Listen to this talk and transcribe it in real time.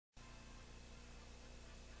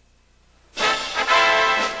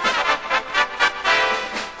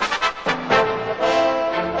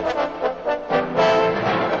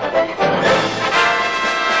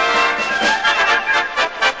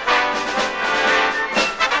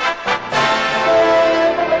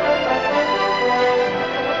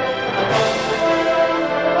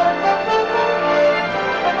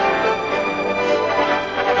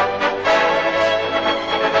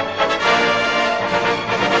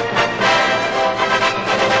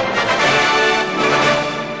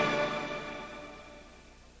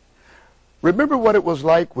Remember what it was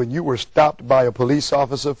like when you were stopped by a police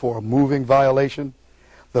officer for a moving violation?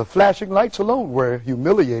 The flashing lights alone were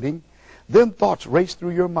humiliating. Then thoughts raced through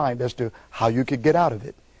your mind as to how you could get out of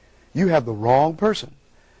it. You have the wrong person.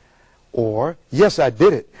 Or, yes, I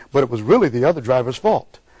did it, but it was really the other driver's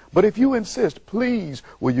fault. But if you insist, please,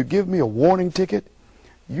 will you give me a warning ticket?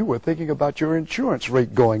 You were thinking about your insurance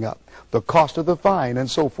rate going up, the cost of the fine,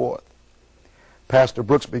 and so forth. Pastor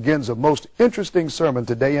Brooks begins a most interesting sermon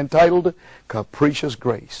today entitled Capricious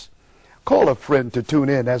Grace. Call a friend to tune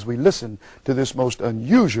in as we listen to this most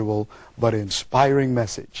unusual but inspiring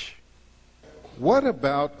message. What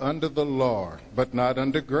about under the law, but not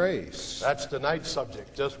under grace? That's tonight's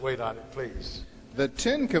subject. Just wait on it, please. The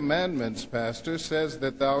Ten Commandments, Pastor, says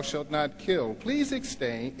that thou shalt not kill. Please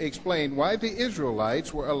explain why the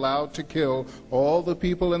Israelites were allowed to kill all the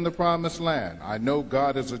people in the Promised Land. I know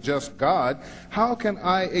God is a just God. How can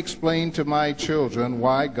I explain to my children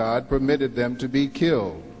why God permitted them to be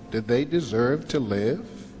killed? Did they deserve to live?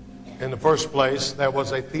 In the first place, there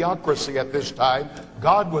was a theocracy at this time.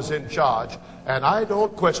 God was in charge, and I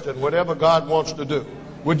don't question whatever God wants to do.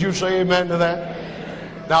 Would you say amen to that?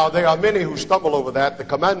 Now, there are many who stumble over that. The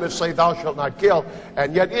commandments say, thou shalt not kill,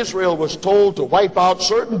 and yet Israel was told to wipe out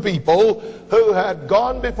certain people who had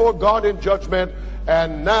gone before God in judgment,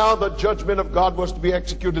 and now the judgment of God was to be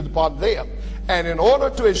executed upon them. And in order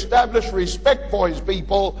to establish respect for his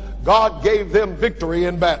people, God gave them victory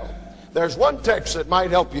in battle. There's one text that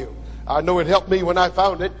might help you. I know it helped me when I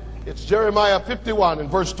found it. It's Jeremiah 51 and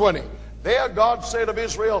verse 20. There God said of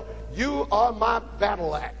Israel, you are my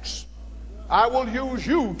battle axe. I will use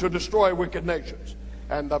you to destroy wicked nations.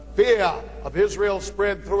 And the fear of Israel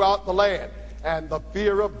spread throughout the land, and the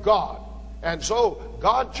fear of God. And so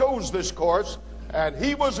God chose this course, and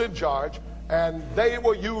he was in charge, and they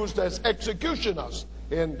were used as executioners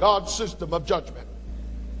in God's system of judgment.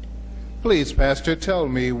 Please, Pastor, tell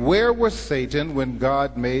me, where was Satan when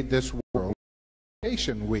God made this world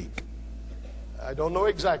creation week? I don't know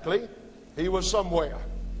exactly. He was somewhere.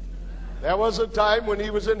 There was a time when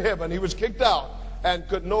he was in heaven. He was kicked out and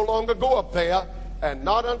could no longer go up there. And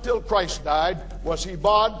not until Christ died was he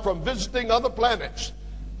barred from visiting other planets.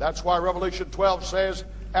 That's why Revelation 12 says,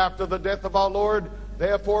 after the death of our Lord,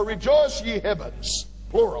 therefore rejoice ye heavens,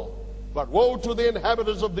 plural. But woe to the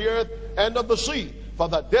inhabitants of the earth and of the sea, for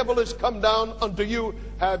the devil is come down unto you,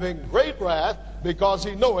 having great wrath, because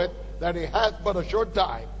he knoweth that he hath but a short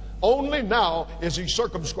time. Only now is he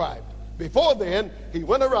circumscribed. Before then, he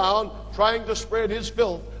went around trying to spread his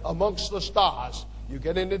filth amongst the stars. You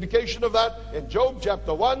get an indication of that in Job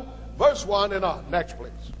chapter 1, verse 1 and on. Next,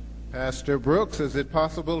 please. Pastor Brooks, is it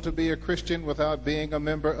possible to be a Christian without being a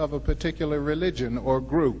member of a particular religion or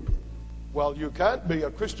group? Well, you can't be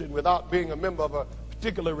a Christian without being a member of a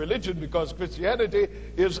particular religion, because Christianity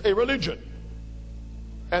is a religion.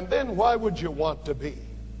 And then why would you want to be?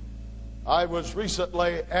 I was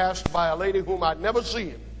recently asked by a lady whom I'd never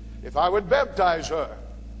seen if I would baptize her.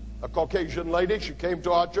 A Caucasian lady, she came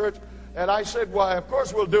to our church, and I said, why, of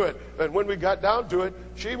course we'll do it. And when we got down to it,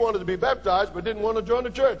 she wanted to be baptized but didn't want to join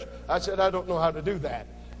the church. I said, I don't know how to do that.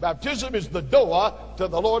 Baptism is the door to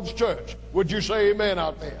the Lord's church. Would you say amen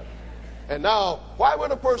out there? And now, why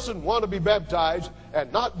would a person want to be baptized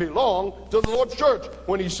and not belong to the Lord's church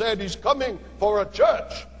when he said he's coming for a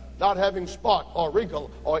church, not having spot or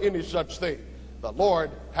wrinkle or any such thing? The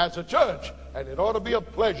Lord has a church, and it ought to be a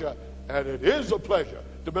pleasure, and it is a pleasure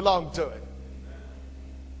to belong to it.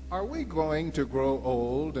 Are we going to grow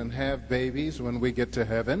old and have babies when we get to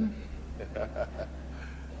heaven?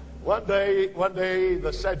 One day,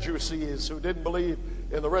 the Sadducees, who didn't believe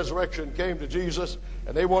in the resurrection, came to Jesus,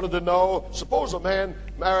 and they wanted to know, suppose a man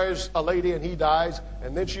marries a lady and he dies,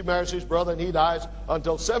 and then she marries his brother and he dies,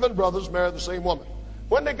 until 7 brothers marry the same woman.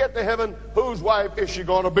 When they get to heaven, whose wife is she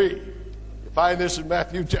going to be? You find this in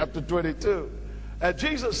Matthew chapter 22. And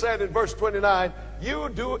Jesus said in verse 29, you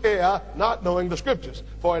do err, not knowing the scriptures.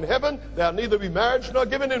 For in heaven there'll neither be marriage nor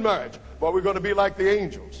given in marriage, but we're going to be like the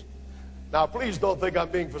angels. Now, please don't think I'm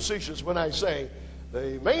being facetious when I say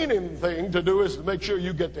the main thing to do is to make sure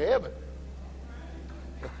you get to heaven.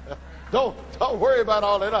 Don't worry about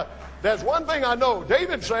all that. There's one thing I know.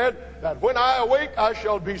 David said that when I awake, I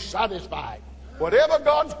shall be satisfied. Whatever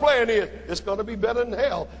God's plan is, it's going to be better than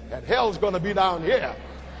hell, and hell's going to be down here.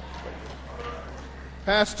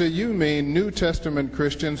 Pastor, you mean New Testament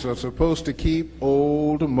Christians are supposed to keep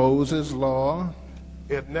old Moses' law?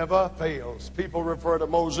 It never fails. People refer to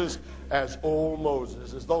Moses as old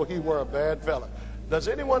Moses, as though he were a bad fella. Does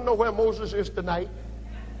anyone know where Moses is tonight?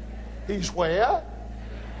 He's where?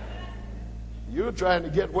 You're trying to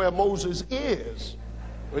get where Moses is.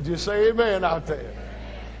 Would you say amen out there?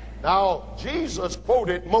 Now, Jesus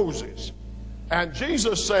quoted Moses. And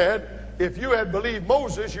Jesus said, if you had believed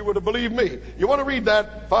Moses, you would have believed me. You want to read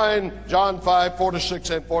that? Find John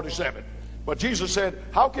 5:46 and 47. But Jesus said,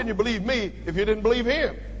 how can you believe me if you didn't believe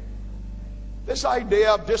him? This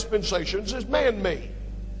idea of dispensations is man-made.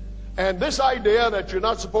 And this idea that you're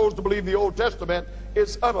not supposed to believe the Old Testament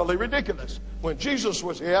is utterly ridiculous. When Jesus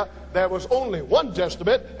was here, there was only one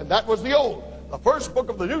Testament, and that was the Old. The first book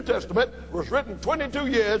of the New Testament was written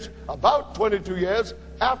about 22 years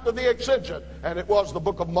after the ascension, and it was the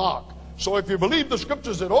book of Mark. So if you believe the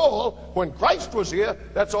scriptures at all, when Christ was here,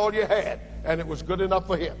 that's all you had, and it was good enough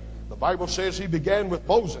for him. The Bible says he began with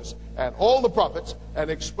Moses and all the prophets and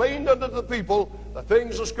explained unto the people the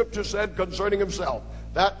things the scripture said concerning himself.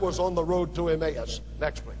 That was on the road to Emmaus.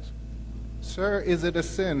 Next, please. Sir, is it a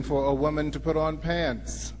sin for a woman to put on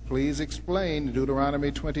pants? Please explain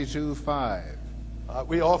Deuteronomy 22:5.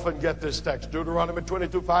 We often get this text. Deuteronomy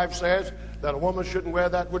 22:5 says that a woman shouldn't wear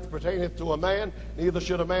that which pertaineth to a man, neither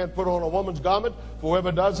should a man put on a woman's garment, for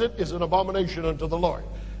whoever does it is an abomination unto the Lord.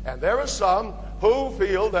 And there are some who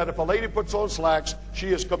feel that if a lady puts on slacks, she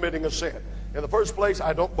is committing a sin. In the first place,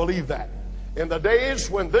 I don't believe that. In the days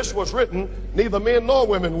when this was written, neither men nor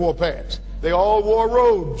women wore pants. They all wore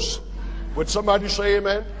robes. Would somebody say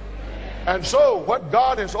amen? And so what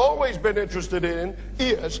God has always been interested in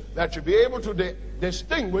is that you be able to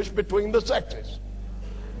distinguish between the sexes.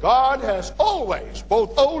 God has always,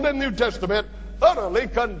 both Old and New Testament, utterly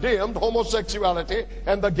condemned homosexuality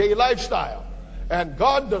and the gay lifestyle. And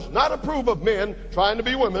God does not approve of men trying to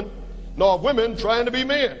be women, nor women trying to be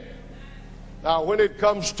men. Now, when it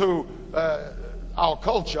comes to our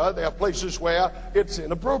culture, there are places where it's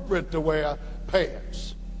inappropriate to wear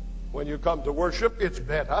pants. When you come to worship, it's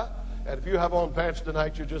better. And if you have on pants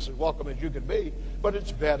tonight, you're just as welcome as you can be. But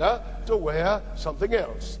it's better to wear something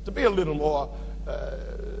else, to be a little more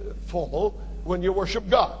formal when you worship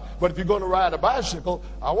God. But if you're going to ride a bicycle,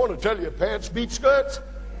 I want to tell you, pants beat skirts.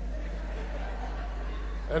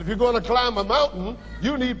 And if you're going to climb a mountain,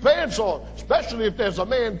 you need pants on, especially if there's a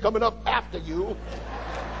man coming up after you.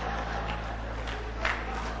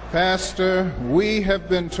 Pastor, we have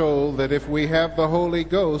been told that if we have the Holy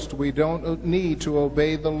Ghost, we don't need to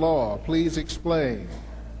obey the law. Please explain.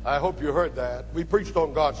 I hope you heard that. We preached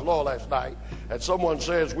on God's law last night, and someone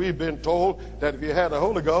says we've been told that if you had the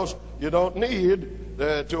Holy Ghost, you don't need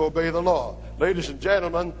to obey the law. Ladies and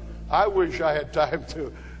gentlemen, I wish I had time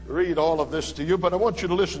to read all of this to you, but I want you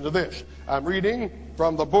to listen to this. I'm reading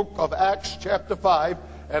from the book of Acts chapter 5,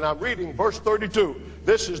 and I'm reading verse 32.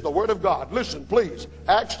 This is the word of God. Listen, please.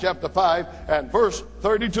 Acts chapter 5 and verse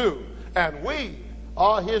 32. And we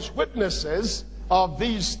are his witnesses of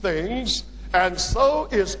these things, and so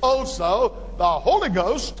is also the Holy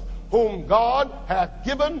Ghost, whom God hath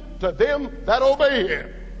given to them that obey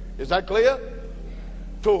him. Is that clear?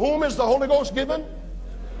 To whom is the Holy Ghost given?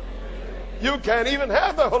 You can't even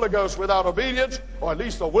have the Holy Ghost without obedience, or at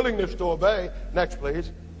least a willingness to obey. Next,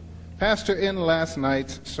 please. Pastor, in last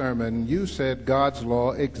night's sermon, you said God's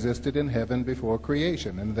law existed in heaven before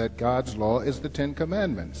creation, and that God's law is the Ten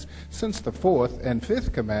Commandments. Since the fourth and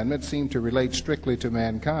fifth commandment seem to relate strictly to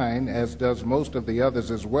mankind, as does most of the others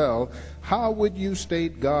as well, how would you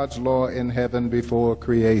state God's law in heaven before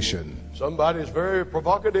creation? Somebody's very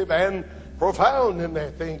provocative and profound in their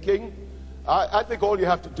thinking. I think all you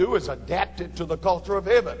have to do is adapt it to the culture of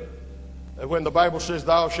heaven. And when the Bible says,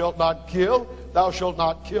 thou shalt not kill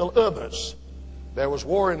others. There was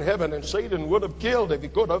war in heaven, and Satan would have killed if he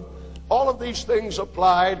could have. All of these things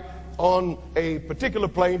applied on a particular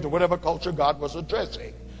plane to whatever culture God was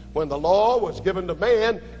addressing. When the law was given to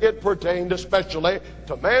man, it pertained especially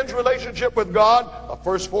to man's relationship with God, the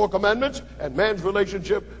first 4 commandments, and man's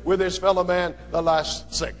relationship with his fellow man, the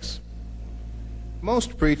last 6.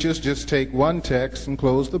 Most preachers just take one text and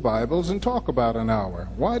close the Bibles and talk about an hour.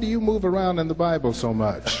 Why do you move around in the Bible so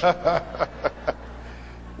much?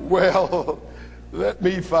 Well, let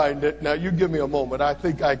me find it. Now, you give me a moment. I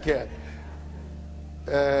think I can.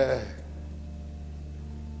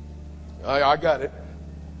 I got it.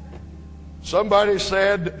 Somebody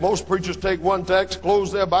said most preachers take one text,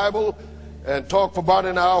 close their Bible, and talk for about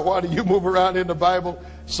an hour. Why do you move around in the Bible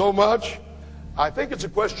so much? I think it's a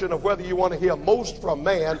question of whether you want to hear most from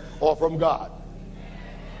man or from God.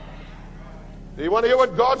 Do you want to hear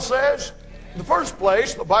what God says? In the first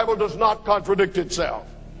place, the Bible does not contradict itself.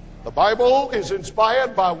 The Bible is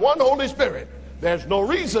inspired by one Holy Spirit. There's no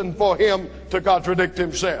reason for him to contradict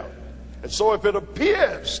himself. And so if it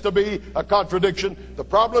appears to be a contradiction, the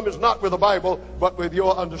problem is not with the Bible, but with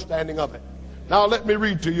your understanding of it. Now let me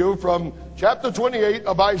read to you from chapter 28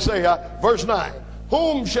 of Isaiah, verse 9.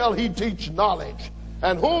 Whom shall he teach knowledge?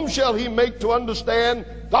 And whom shall he make to understand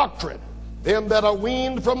doctrine? Them that are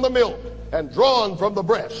weaned from the milk and drawn from the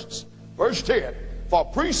breasts. Verse 10, for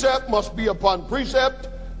precept must be upon precept,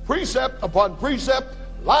 precept upon precept,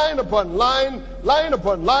 line upon line, line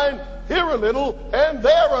upon line, here a little and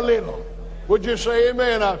there a little. Would you say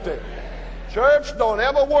amen out there? Church, don't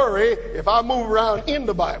ever worry if I move around in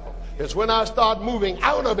the Bible. It's when I start moving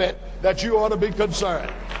out of it that you ought to be concerned.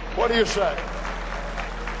 What do you say?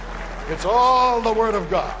 It's all the Word of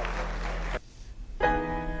God.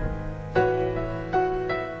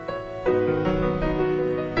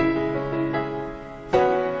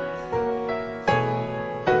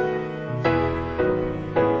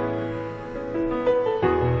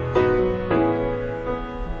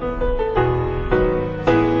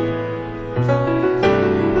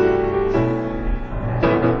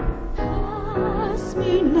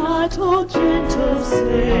 O gentle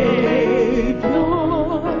Savior,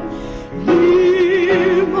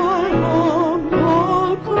 hear my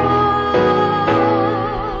humble cry.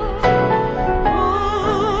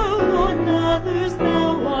 While on others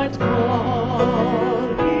thou art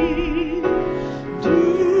calling,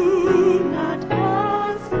 do not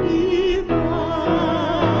pass me by.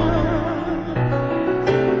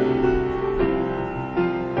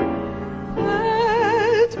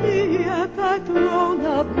 Let me at thy throne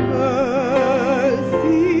of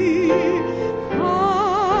mercy,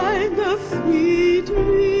 find the sweet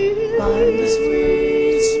relief. Find the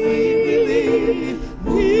sweet, sweet relief.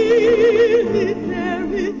 Relief there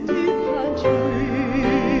in deep contrition.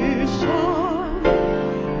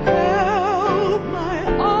 Help my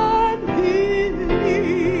unbelief.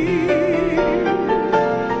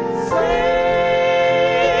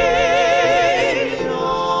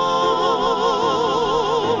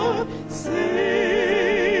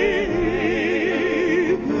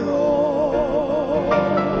 Savior,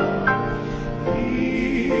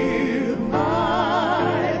 hear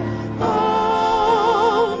my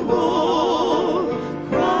humble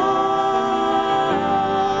cry.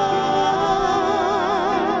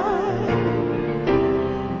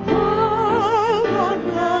 While on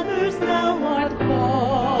others thou art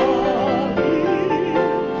calling,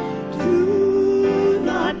 do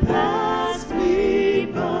not pass me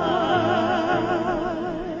by.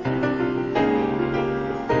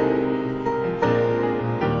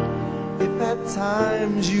 If at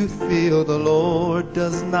times you feel the Lord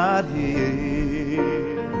does not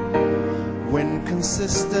hear, when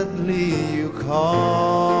consistently you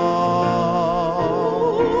call,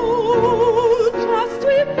 Oh, just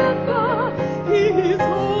remember, He is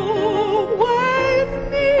always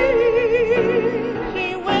near.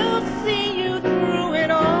 He will see you through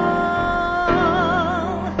it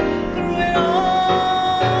all, through it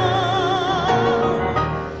all.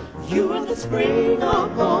 You are the spring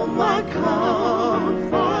of all my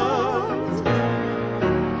comfort.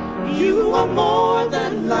 You are more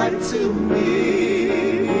than light to me.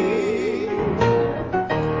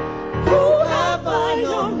 Who have I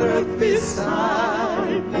on earth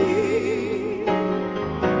beside thee?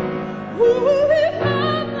 Who will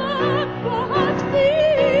ever but thee?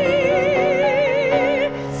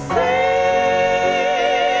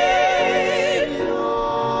 Savior,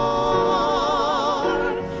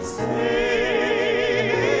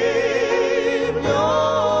 Savior,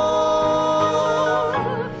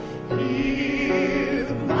 hear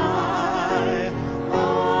my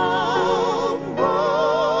humble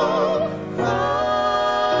cry.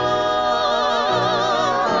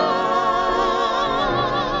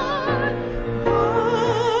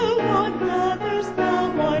 While on others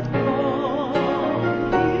thou art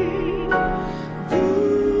calling, do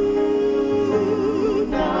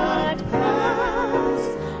not pass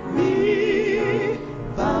me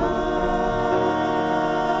by.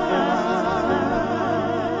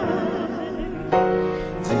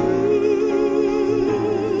 Do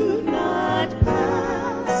not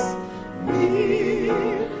pass me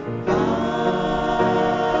by.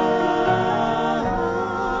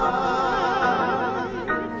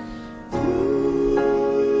 Do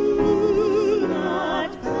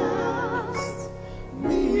not pass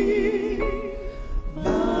me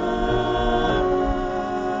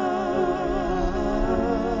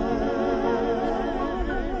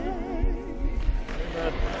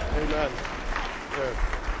Amen. Yes.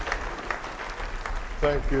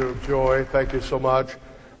 Thank you, Joy. Thank you so much.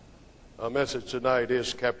 Our message tonight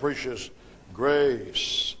is Capricious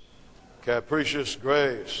Grace. Capricious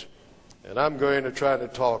Grace. And I'm going to try to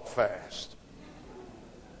talk fast.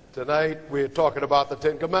 Tonight we're talking about the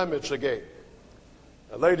Ten Commandments again.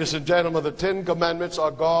 Now, ladies and gentlemen, the Ten Commandments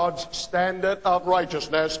are God's standard of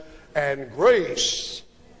righteousness, and grace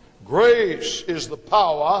Grace is the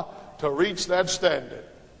power to reach that standard.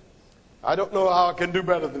 I don't know how I can do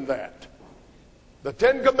better than that. The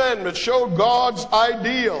Ten Commandments show God's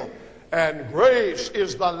ideal, and grace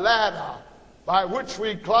is the ladder by which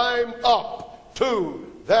we climb up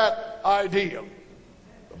to that ideal.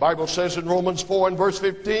 The Bible says in Romans 4 and verse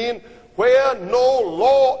 15, where no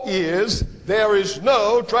law is, there is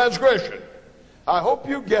no transgression. I hope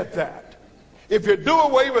you get that. If you do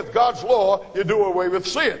away with God's law, you do away with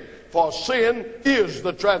sin. For sin is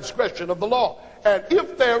the transgression of the law. And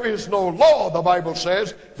if there is no law, the Bible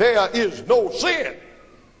says, there is no sin.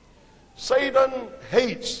 Satan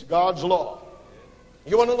hates God's law.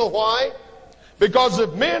 You want to know why? Because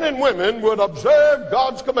if men and women would observe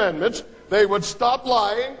God's commandments, they would stop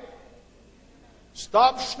lying,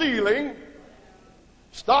 stop stealing,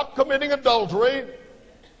 stop committing adultery.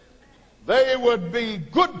 They would be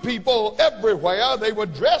good people everywhere. They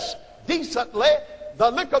would dress decently. The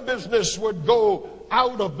liquor business would go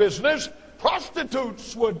out of business.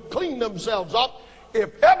 Prostitutes would clean themselves up.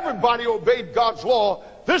 If everybody obeyed God's law,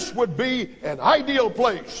 this would be an ideal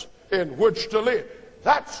place in which to live.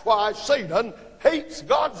 That's why Satan hates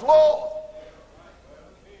God's law.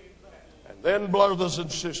 And then, brothers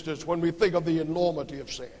and sisters, when we think of the enormity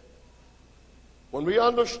of sin, when we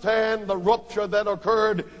understand the rupture that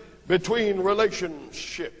occurred between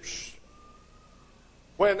relationships,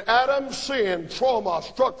 when Adam's sin, trauma,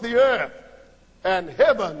 struck the earth and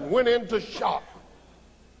heaven went into shock,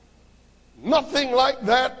 nothing like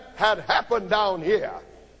that had happened down here.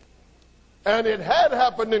 And it had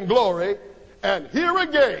happened in glory. And here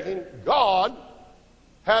again, God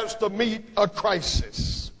has to meet a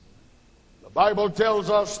crisis. The Bible tells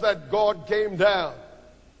us that God came down,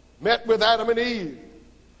 met with Adam and Eve,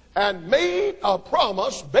 and made a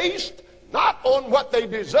promise based not on what they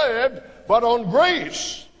deserved, but on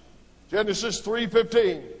grace. Genesis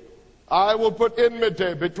 3:15. I will put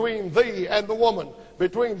enmity between thee and the woman,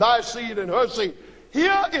 between thy seed and her seed.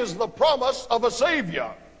 Here is the promise of a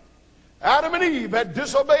Savior. Adam and Eve had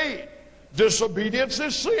disobeyed. Disobedience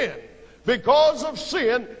is sin. Because of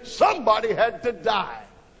sin, somebody had to die.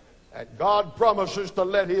 And God promises to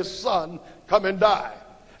let his son come and die.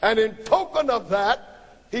 And in token of that,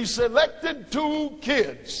 he selected 2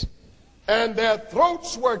 kids. And their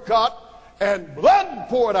throats were cut and blood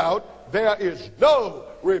poured out. There is no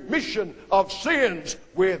remission of sins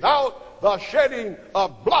without the shedding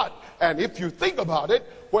of blood. And if you think about it,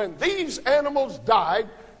 when these animals died,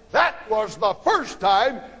 that was the first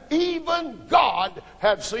time even God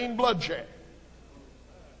had seen bloodshed.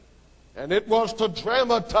 And it was to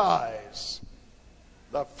dramatize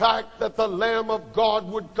the fact that the Lamb of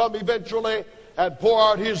God would come eventually and pour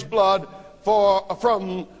out his blood for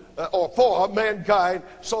mankind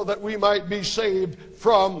so that we might be saved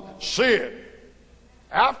from sin.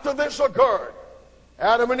 After this occurred,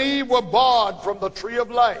 Adam and Eve were barred from the tree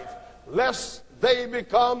of life, lest they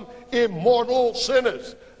become immortal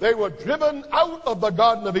sinners. They were driven out of the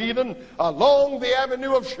Garden of Eden along the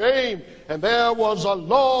avenue of shame, and there was a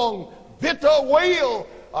long, bitter wail,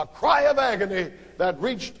 a cry of agony that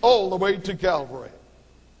reached all the way to Calvary.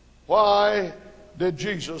 Why did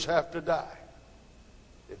Jesus have to die?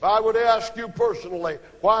 If I would ask you personally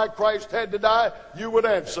why Christ had to die, you would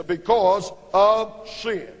answer, because of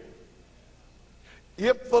sin.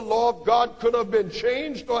 If the law of God could have been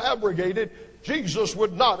changed or abrogated, Jesus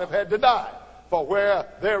would not have had to die. For where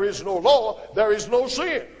there is no law, there is no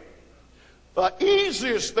sin. The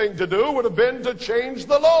easiest thing to do would have been to change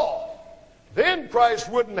the law. Then Christ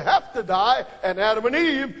wouldn't have to die, and Adam and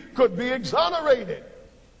Eve could be exonerated.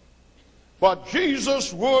 But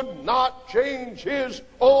Jesus would not change his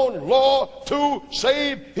own law to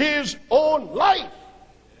save his own life.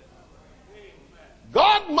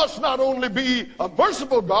 God must not only be a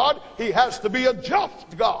merciful God, he has to be a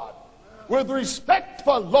just God, with respect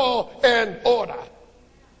for law and order.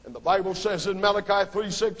 And the Bible says in Malachi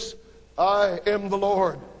 3:6, I am the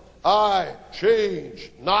Lord, I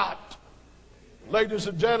change not. Ladies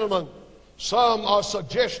and gentlemen, some are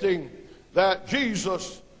suggesting that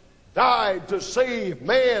Jesus died to save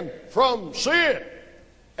man from sin.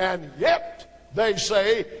 And yet they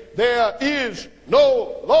say there is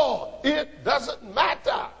no law. It doesn't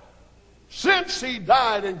matter. Since he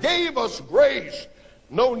died and gave us grace,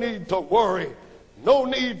 no need to worry. No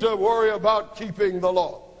need to worry about keeping the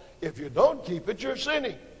law. If you don't keep it, you're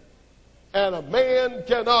sinning. And a man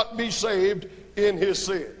cannot be saved in his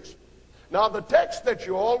sins. Now, the text that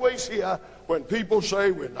you always hear when people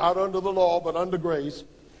say we're not under the law but under grace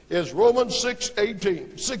is Romans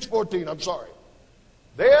 6:14.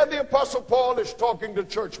 There the Apostle Paul is talking to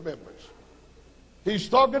church members. He's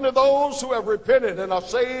talking to those who have repented and are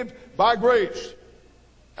saved by grace.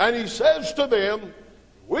 And he says to them,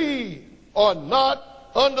 we are not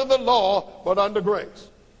under the law, but under grace.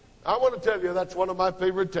 I want to tell you, that's one of my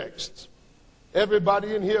favorite texts.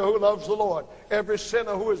 Everybody in here who loves the Lord, every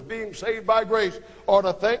sinner who is being saved by grace, ought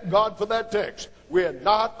to thank God for that text. We are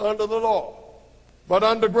not under the law, but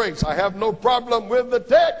under grace. I have no problem with the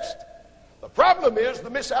text. The problem is the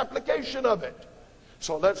misapplication of it.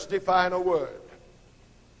 So let's define a word.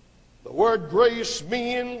 The word grace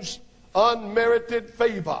means unmerited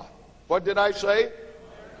favor. What did I say?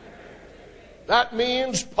 That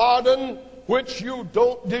means pardon which you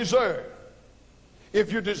don't deserve.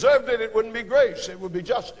 If you deserved it, it wouldn't be grace, it would be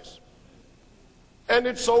justice. And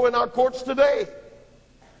it's so in our courts today.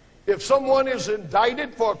 If someone is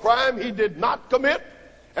indicted for a crime he did not commit,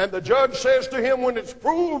 and the judge says to him when it's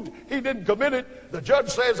proved he didn't commit it, the judge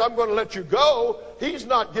says, I'm going to let you go, he's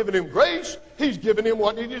not giving him grace, he's giving him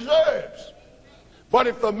what he deserves. But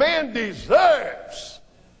if the man deserves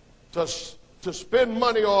to spend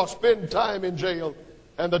money or spend time in jail,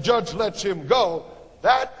 and the judge lets him go,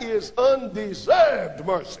 that is undeserved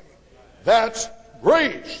mercy. That's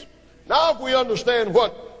grace. Now if we understand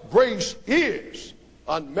what grace is,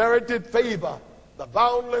 unmerited favor, the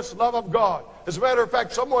boundless love of God. As a matter of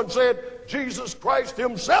fact, someone said Jesus Christ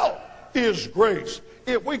himself is grace.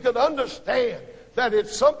 If we could understand that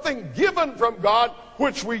it's something given from God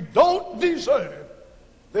which we don't deserve,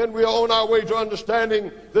 then we are on our way to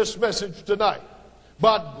understanding this message tonight.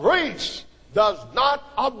 But grace does not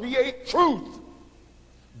obviate truth.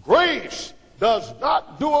 Grace does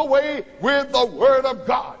not do away with the Word of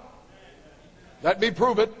God. Let me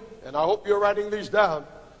prove it, and I hope you're writing these down.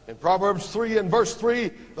 In Proverbs 3 and verse 3,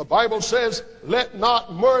 the Bible says, let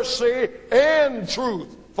not mercy and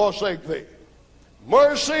truth forsake thee.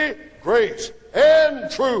 Mercy, grace, and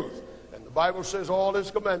truth. And the Bible says all his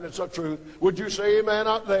commandments are truth. Would you say amen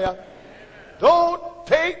out there? Amen. Don't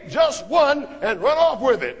take just one and run off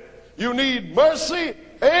with it. You need mercy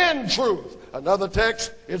and truth. Another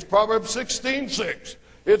text is Proverbs 16:6.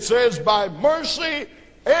 It says, by mercy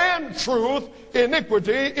and truth,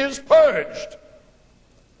 iniquity is purged.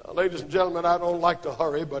 Now, ladies and gentlemen, I don't like to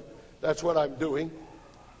hurry, but that's what I'm doing.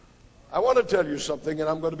 I want to tell you something, and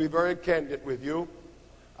I'm going to be very candid with you.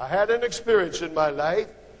 I had an experience in my life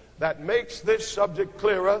that makes this subject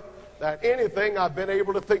clearer than anything I've been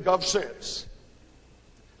able to think of since.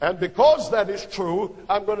 And because that is true,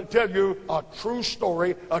 I'm going to tell you a true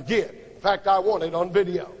story again. In fact, I want it on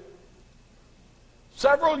video.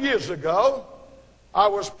 Several years ago, I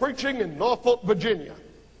was preaching in Norfolk, Virginia.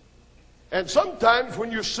 And sometimes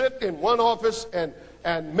when you sit in one office and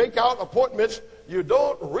make out appointments, you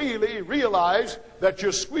don't really realize that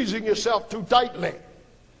you're squeezing yourself too tightly.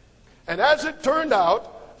 And as it turned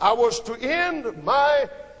out, I was to end my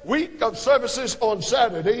week of services on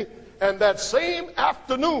Saturday, and that same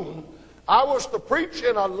afternoon, I was to preach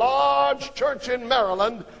in a large church in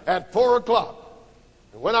Maryland at 4 o'clock.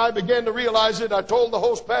 And when I began to realize it, I told the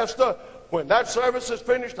host pastor, when that service is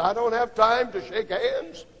finished, I don't have time to shake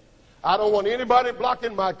hands. I don't want anybody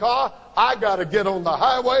blocking my car. I got to get on the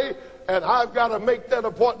highway, and I've got to make that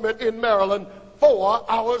appointment in Maryland 4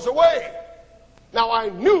 hours away. Now, I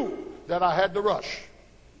knew that I had to rush.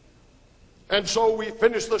 And so we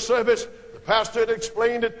finished the service. The pastor had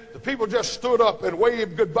explained it. The people just stood up and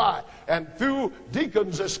waved goodbye. And few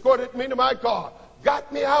deacons escorted me to my car,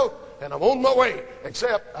 got me out, and I'm on my way,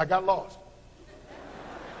 except I got lost.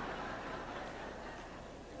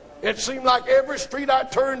 It seemed like every street I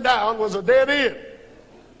turned down was a dead end.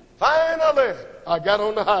 Finally, I got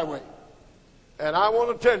on the highway. And I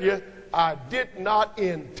want to tell you, I did not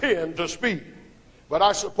intend to speed. But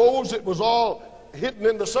I suppose it was all hidden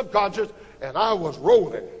in the subconscious, and I was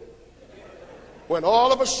rolling. When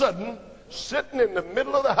all of a sudden, sitting in the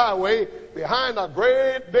middle of the highway behind a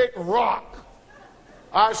great big rock,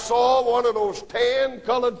 I saw one of those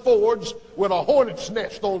tan-colored Fords with a hornet's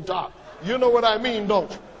nest on top. You know what I mean,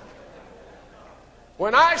 don't you?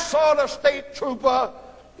 When I saw the state trooper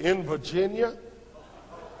in Virginia,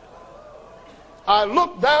 I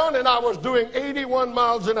looked down and I was doing 81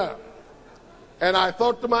 miles an hour. And I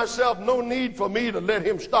thought to myself, no need for me to let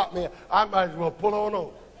him stop me. I might as well pull on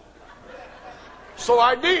over. So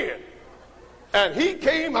I did. And he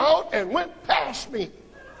came out and went past me.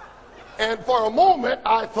 And for a moment,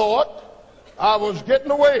 I thought I was getting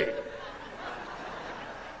away.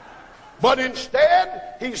 But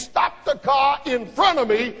instead, he stopped the car in front of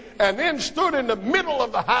me and then stood in the middle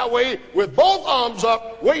of the highway with both arms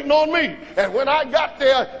up, waiting on me. And when I got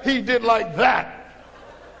there, he did like that.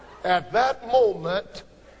 At that moment,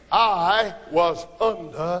 I was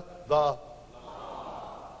under the law.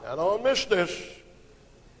 Now don't miss this.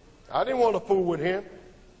 I didn't want to fool with him.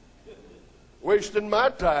 Wasting my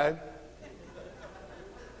time.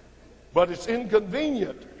 But it's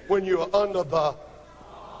inconvenient when you're under the...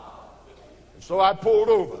 So I pulled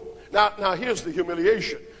over. Now here's the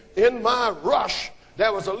humiliation. In my rush,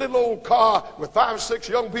 there was a little old car with 5 or 6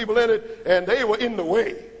 young people in it, and they were in the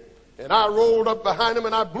way. And I rolled up behind them,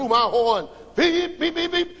 and I blew my horn. Beep, beep,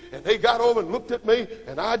 beep, beep. And they got over and looked at me,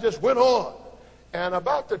 and I just went on. And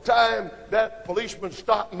about the time that policeman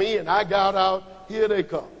stopped me and I got out, here they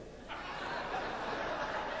come.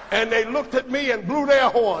 And they looked at me and blew their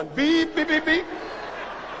horn. Beep, beep, beep, beep.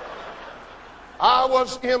 I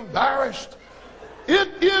was embarrassed.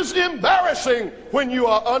 It is embarrassing when you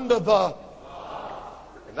are under the...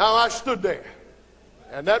 And now I stood there.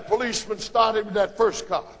 And that policeman started with that first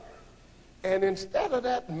car. And instead of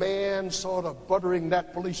that man sort of buttering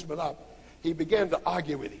that policeman up, he began to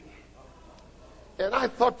argue with him. And I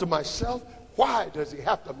thought to myself, why does he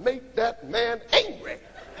have to make that man angry?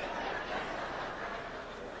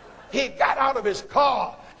 He got out of his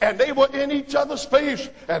car, and they were in each other's face.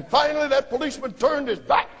 And finally, that policeman turned his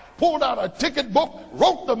back, pulled out a ticket book,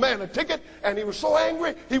 wrote the man a ticket, and he was so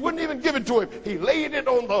angry, he wouldn't even give it to him. He laid it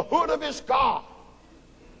on the hood of his car.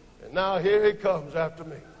 And now here he comes after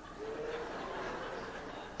me.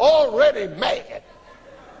 Already mad.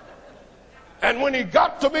 And when he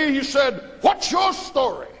got to me, he said, "What's your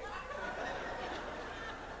story?"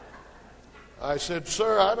 I said,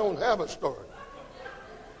 "Sir, I don't have a story."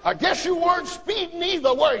 "I guess you weren't speeding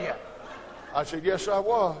either, were you?" I said, "Yes, I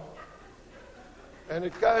was." And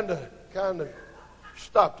it kind of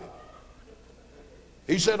stopped him.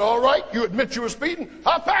 He said, "All right, you admit you were speeding.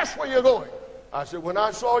 How fast were you going?" I said, "When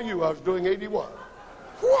I saw you, I was doing 81.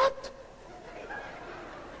 "What?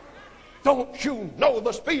 Don't you know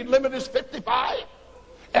the speed limit is 55?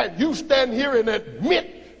 And you stand here and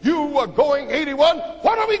admit you were going 81?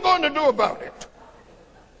 What are we going to do about it?"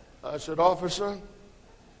 I said, "Officer,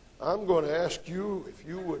 I'm going to ask you if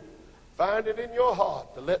you would find it in your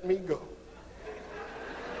heart to let me go."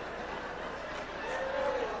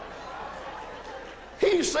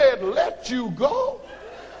 He said, "Let you go?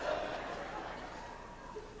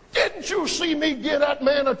 Didn't you see me give that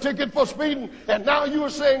man a ticket for speeding, and now you are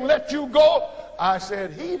saying let you go?" I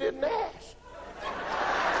said, "He didn't ask."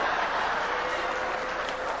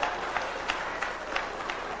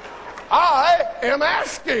 I am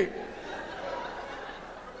asking.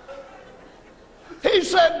 He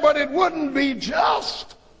said, "But it wouldn't be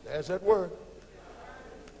just." There's that word.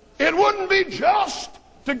 "It wouldn't be just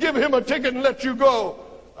to give him a ticket and let you go."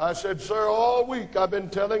 I said, "Sir, all week I've been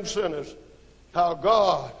telling sinners how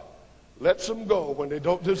God lets them go when they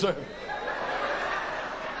don't deserve it."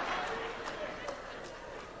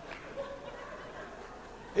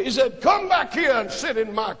 He said, "Come back here and sit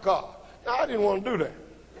in my car." Now, I didn't want to do that.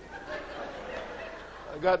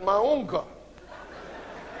 I got my own car.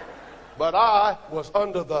 But I was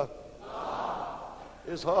under the law.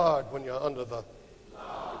 It's hard when you're under the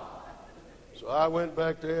law. So I went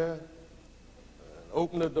back there and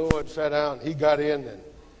opened the door and sat down. He got in and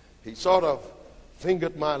he sort of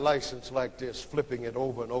fingered my license like this, flipping it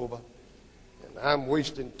over and over. And I'm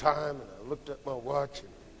wasting time, and I looked at my watch, and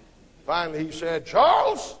finally he said,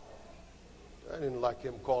 "Charles." I didn't like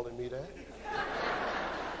him calling me that.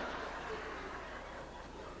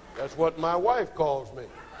 That's what my wife calls me.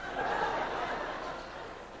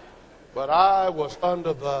 But I was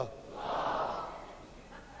under the law.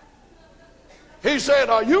 He said,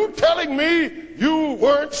 "Are you telling me you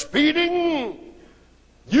weren't speeding?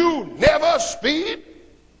 You never speed?"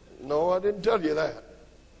 "No, I didn't tell you that.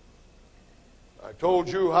 I told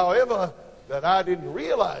you, however, that I didn't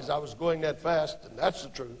realize I was going that fast, and that's the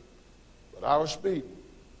truth. But I was speeding."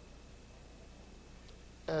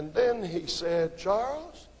 And then he said,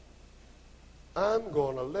 "Charles, I'm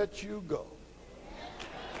going to let you go."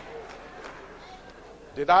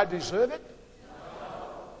 Did I deserve it?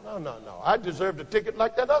 No. I deserved a ticket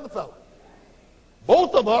like that other fellow.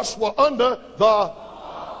 Both of us were under the...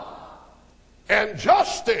 And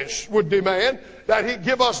justice would demand that he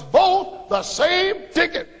give us both the same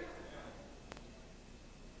ticket.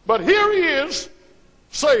 But here he is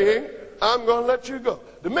saying, "I'm going to let you go."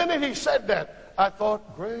 The minute he said that, I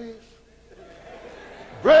thought, grace.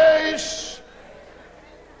 Grace.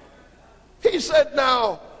 He said,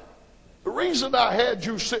 "Now, the reason I had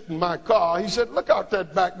you sit in my car," he said, "look out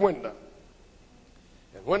that back window."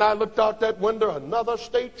 And when I looked out that window, another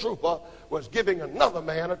state trooper was giving another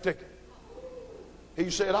man a ticket. He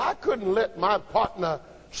said, "I couldn't let my partner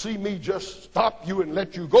see me just stop you and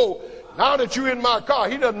let you go. Now that you're in my car,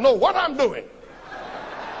 he doesn't know what I'm doing.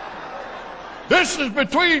 This is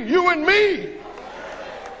between you and me.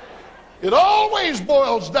 It always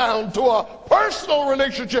boils down to a personal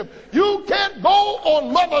relationship. You can't go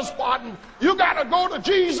on mother's pardon. You got to go to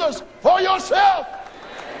Jesus for yourself.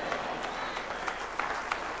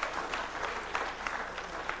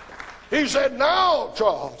 He said, now,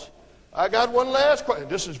 Charles, I got one last question.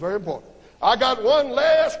 This is very important. I got one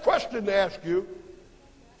last question to ask you.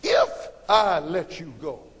 If I let you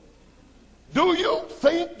go, do you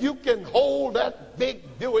think you can hold that big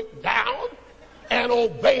Buick down and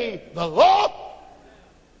obey the law?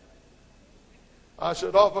 I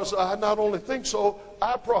said, officer, I not only think so,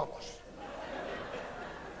 I promise.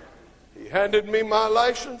 He handed me my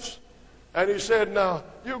license, and he said, now,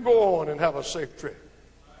 you go on and have a safe trip.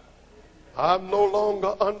 I'm no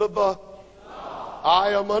longer under the law. I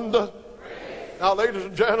am under grace. Now, ladies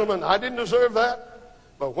and gentlemen, I didn't deserve that,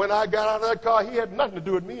 but when I got out of that car, he had nothing to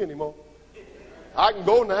do with me anymore. I can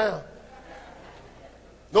go now.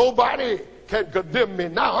 Nobody can condemn me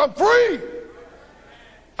now. I'm free.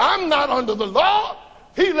 I'm not under the law.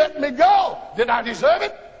 He let me go. Did I deserve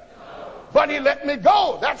it? No. But he let me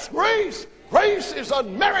go. That's grace. Grace is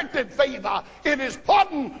unmerited favor. It is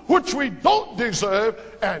pardon which we don't deserve.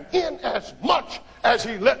 And in as much as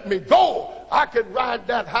he let me go, I can ride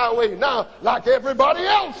that highway now like everybody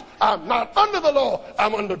else. I'm not under the law.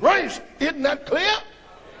 I'm under grace. Isn't that clear?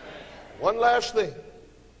 One last thing.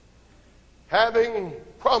 Having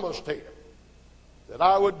promised him that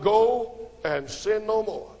I would go and sin no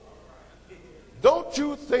more, don't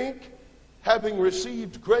you think, having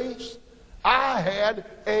received grace, I had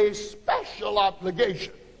a special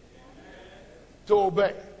obligation to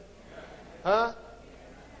obey? Huh?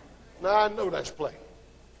 Now, I know that's plain.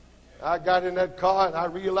 I got in that car and I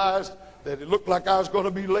realized that it looked like I was going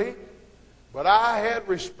to be late, but I had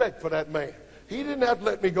respect for that man. He didn't have to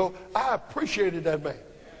let me go. I appreciated that man.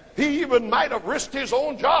 He even might have risked his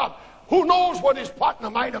own job. Who knows what his partner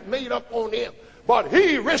might have made up on him. But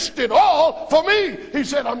he risked it all for me. He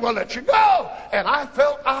said, I'm going to let you go. And I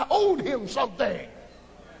felt I owed him something.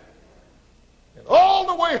 And all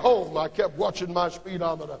the way home, I kept watching my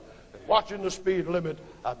speedometer and watching the speed limit.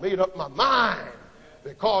 I made up my mind,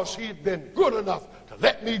 because he'd been good enough to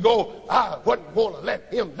let me go, I wasn't going to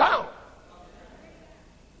let him down.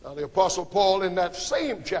 Now, the Apostle Paul, in that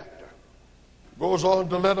same chapter, goes on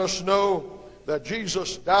to let us know that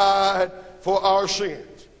Jesus died for our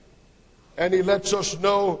sins. And he lets us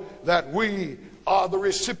know that we are the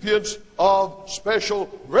recipients of special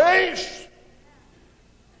grace.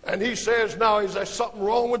 And he says, now, is there something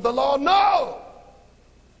wrong with the law? No.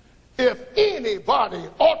 If anybody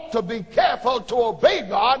ought to be careful to obey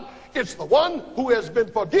God, it's the one who has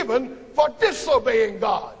been forgiven for disobeying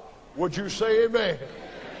God. Would you say amen?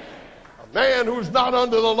 A man who's not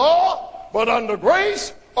under the law, but under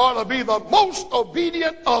grace, ought to be the most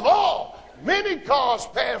obedient of all. Many cars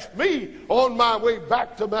passed me on my way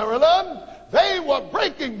back to Maryland. They were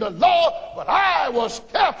breaking the law, but I was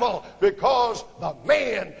careful because the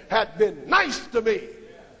man had been nice to me.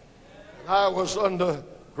 And I was under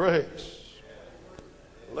grace.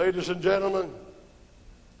 Ladies and gentlemen,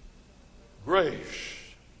 grace.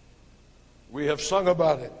 We have sung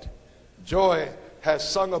about it. Joy has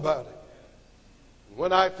sung about it.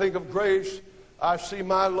 When I think of grace, I see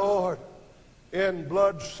my Lord in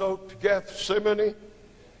blood-soaked Gethsemane.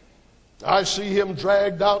 I see him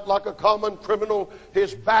dragged out like a common criminal,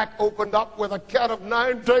 his back opened up with a cat of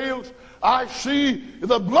nine tails. I see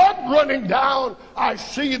the blood running down. I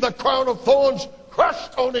see the crown of thorns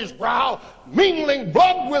crushed on his brow, mingling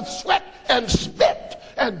blood with sweat and spit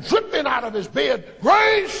and dripping out of his beard.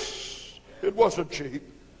 Grace! It wasn't cheap.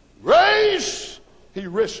 Grace! He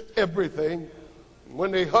risked everything.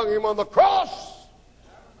 When they hung him on the cross,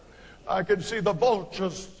 I could see the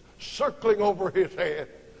vultures circling over his head.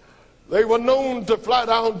 They were known to fly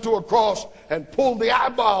down to a cross and pull the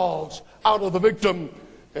eyeballs out of the victim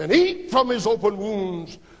and eat from his open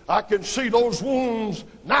wounds. I can see those wounds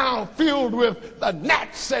now filled with the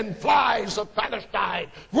gnats and flies of Palestine.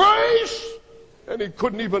 Grace! And he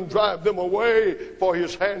couldn't even drive them away, for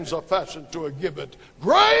his hands are fastened to a gibbet.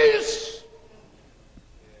 Grace!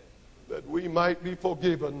 That we might be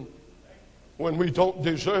forgiven when we don't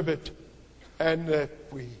deserve it. And if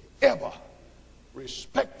we ever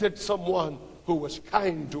respected someone who was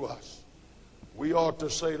kind to us, we ought to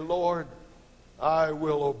say, Lord, I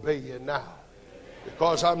will obey you now.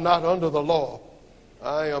 Because I'm not under the law.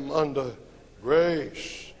 I am under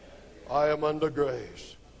grace. I am under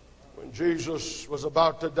grace. When Jesus was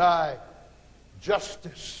about to die,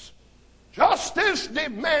 justice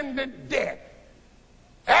demanded death.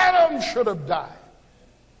 Adam should have died.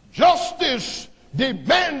 Justice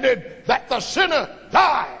demanded that the sinner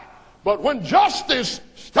die. But when justice,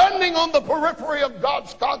 standing on the periphery of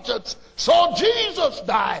God's conscience, saw Jesus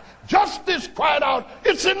die, justice cried out,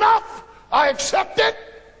 "It's enough. I accept it."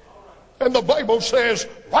 And the Bible says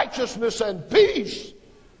righteousness and peace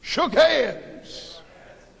shook hands.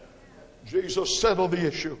 Jesus settled the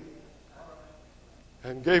issue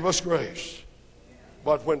and gave us grace.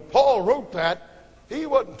 But when Paul wrote that, he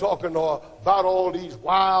wasn't talking about all these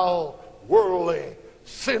wild, worldly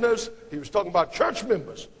sinners. He was talking about church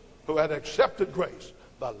members who had accepted grace.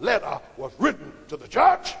 The letter was written to the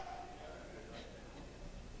church.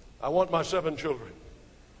 I want my 7 children,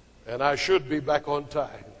 and I should be back on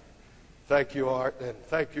time. Thank you, Art, and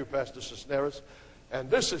thank you, Pastor Cisneros. And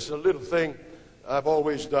this is a little thing I've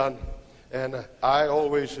always done, and I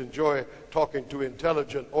always enjoy talking to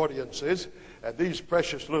intelligent audiences, and these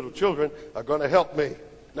precious little children are going to help me.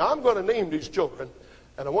 Now, I'm going to name these children,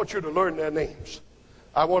 and I want you to learn their names.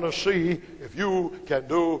 I want to see if you can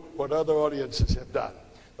do what other audiences have done.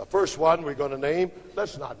 The first one we're going to name,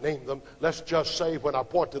 let's not name them. Let's just say, when I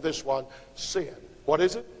point to this one, sin. What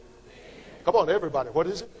is it? Come on, everybody. What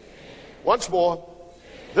is it? Once more.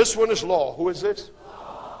 This one is law. Who is this?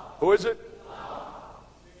 Who is it?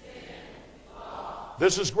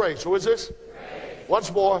 This is grace. Who is this?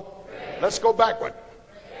 Once more. Let's go backward.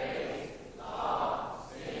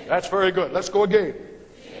 That's very good. Let's go again.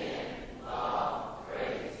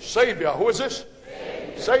 Savior. Who is this?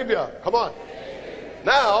 Savior. Come on.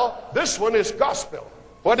 Now, this one is gospel.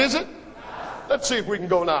 What is it? Let's see if we can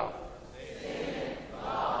go now.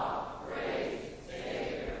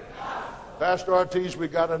 Pastor Ortiz, we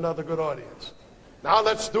got another good audience. Now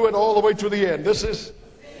let's do it all the way to the end. This is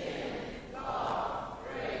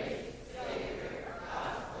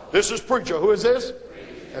preacher. Who is this?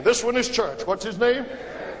 And this one is church. What's his name?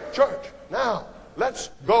 Church. Now, let's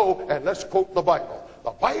go and let's quote the Bible. The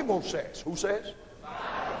Bible says, who says?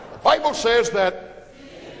 The Bible says that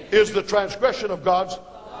is the transgression of God's.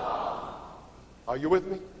 Are you with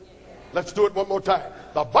me? Let's do it one more time.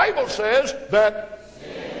 The Bible says that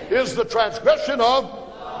is the transgression of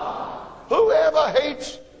whoever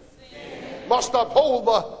hates must uphold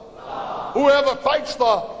the. Whoever fights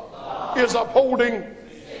the is upholding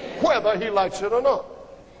whether he likes it or not.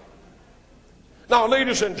 Now,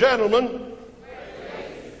 ladies and gentlemen,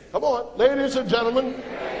 come on, ladies and gentlemen,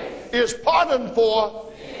 is pardon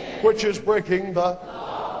for which is breaking the.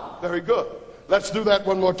 Very good. Let's do that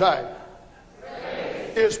one more time.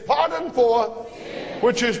 Is pardon for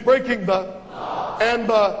which is breaking the. And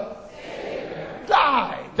the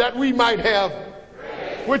died that we might have,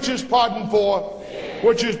 which is pardon for,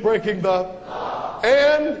 which is breaking the,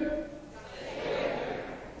 and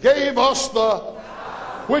gave us the,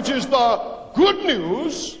 which is the good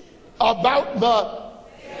news about the.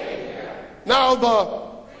 Now the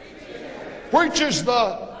preaches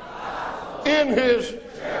the in his.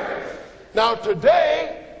 Now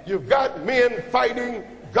today you've got men fighting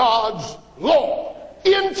God's law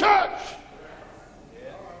in church.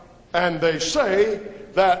 And they say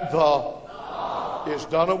that the is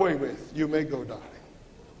done away with. You may go, darling.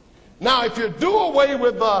 Now, if you do away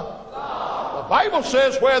with the Bible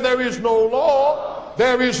says where there is no law,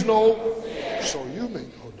 there is no. So you may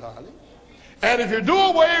go, darling. And if you do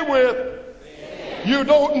away with, you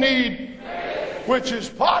don't need, which is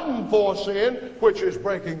pardon for sin, which is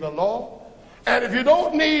breaking the law. And if you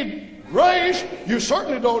don't need grace, you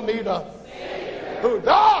certainly don't need a who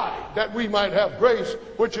died that we might have grace,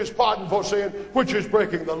 which is pardon for sin, which is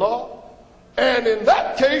breaking the law. And in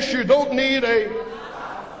that case, you don't need a,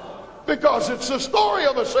 because it's the story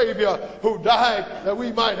of a Savior who died that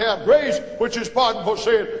we might have grace, which is pardon for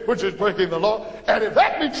sin, which is breaking the law. And if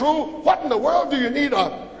that be true, what in the world do you need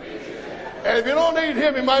a? And if you don't need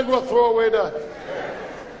him, you might as well throw away the.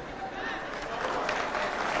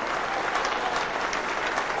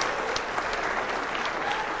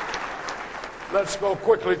 Let's go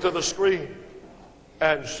quickly to the screen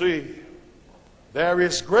and see. There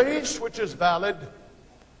is grace which is valid.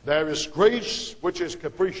 There is grace which is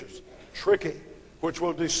capricious, tricky, which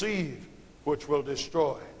will deceive, which will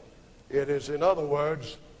destroy. It is, in other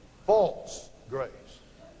words, false grace.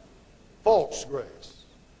 False grace.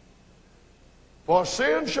 For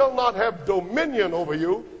sin shall not have dominion over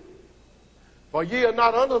you, for ye are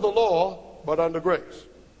not under the law, but under grace.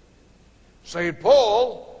 St.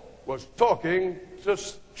 Paul was talking to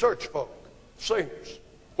church folk, saints,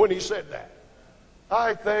 when he said that.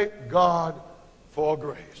 I thank God for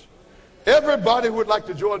grace. Everybody would like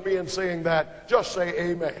to join me in saying that. Just say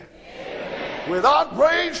amen. Amen. Without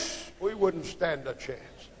grace, we wouldn't stand a chance.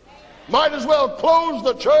 Might as well close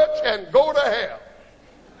the church and go to hell.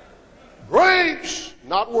 Grace,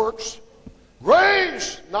 not works.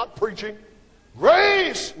 Grace, not preaching.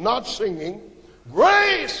 Grace, not singing.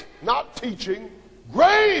 Grace, not teaching.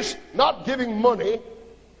 Grace, not giving money.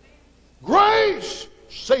 Grace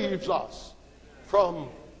saves us from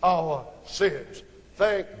our sins.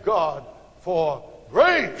 Thank God for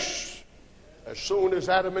grace. As soon as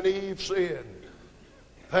Adam and Eve sinned,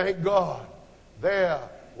 thank God, there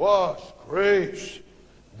was grace.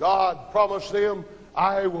 God promised them,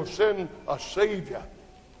 I will send a Savior,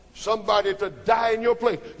 somebody to die in your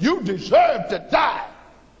place. You deserve to die,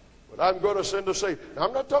 but I'm going to send a Savior. Now,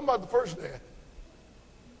 I'm not talking about the first death,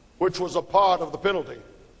 which was a part of the penalty,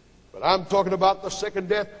 but I'm talking about the second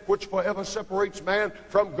death, which forever separates man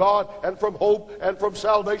from God and from hope and from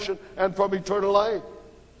salvation and from eternal life.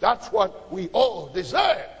 That's what we all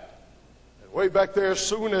deserve. And way back there, as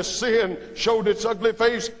soon as sin showed its ugly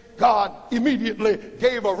face, God immediately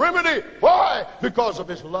gave a remedy. Why? Because of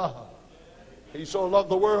his love. He so loved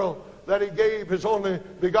the world that he gave his only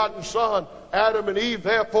begotten Son. Adam and Eve,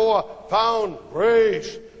 therefore, found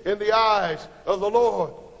grace in the eyes of the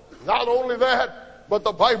Lord. Not only that, but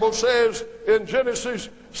the Bible says in Genesis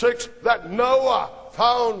 6 that Noah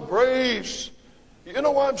found grace. You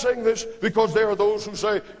know why I'm saying this? Because there are those who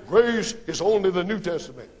say grace is only the New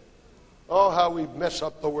Testament. Oh, how we mess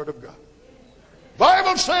up the Word of God.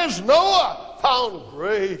 Bible says Noah found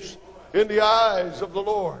grace in the eyes of the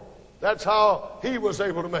Lord. That's how he was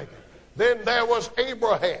able to make it. Then there was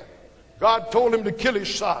Abraham. God told him to kill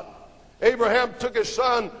his son. Abraham took his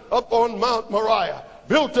son up on Mount Moriah,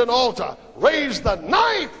 built an altar, raised the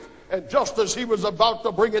knife, and just as he was about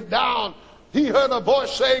to bring it down, he heard a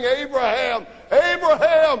voice saying, Abraham,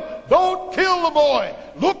 Abraham, don't kill the boy.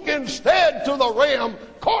 Look instead to the ram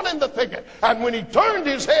caught in the thicket. And when he turned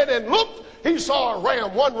his head and looked, he saw a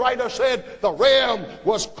ram. One writer said the ram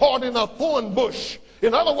was caught in a thorn bush.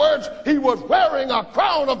 In other words, he was wearing a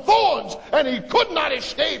crown of thorns and he could not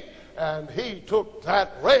escape. And he took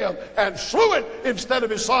that ram and slew it instead of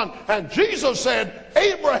his son. And Jesus said,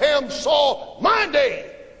 Abraham saw my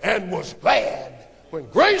day and was glad. When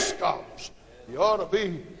grace comes, you ought to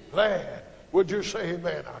be glad. Would you say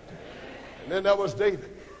amen out there? And then there was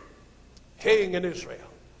David, king in Israel.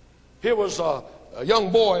 He was a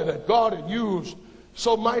young boy that God had used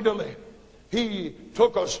so mightily. He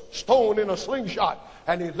took a stone in a slingshot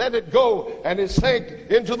and he let it go and it sank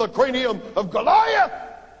into the cranium of Goliath,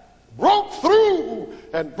 broke through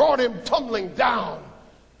and brought him tumbling down.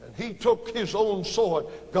 And he took his own sword,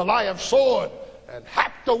 Goliath's sword, and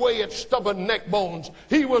hacked away its stubborn neck bones.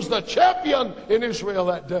 He was the champion in Israel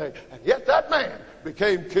that day. And yet that man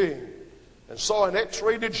became king and saw an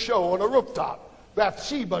X-rated show on a rooftop,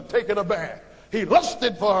 Bathsheba taking a bath. He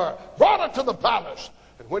lusted for her, brought her to the palace,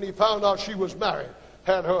 and when he found out she was married,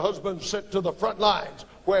 had her husband sent to the front lines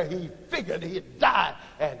where he figured he'd die,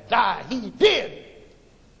 and die he did.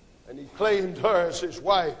 And he claimed her as his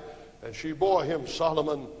wife, and she bore him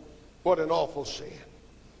Solomon. What an awful sin.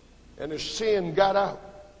 And his sin got out.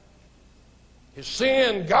 His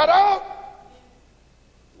sin got out.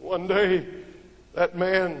 One day, that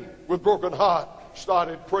man with broken heart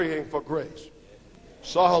started praying for grace.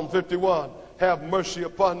 Psalm 51, have mercy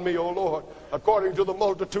upon me, O Lord, according to the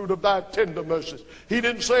multitude of thy tender mercies. He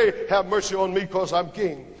didn't say, have mercy on me because I'm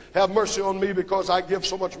king. Have mercy on me because I give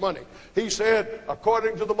so much money. He said,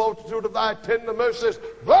 according to the multitude of thy tender mercies,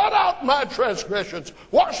 blot out my transgressions.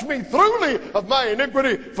 Wash me thoroughly of my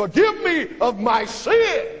iniquity. Forgive me of my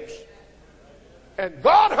sins. And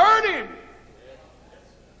God heard him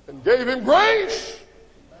and gave him grace.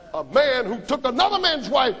 A man who took another man's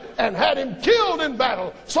wife and had him killed in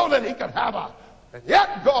battle so that he could have her. And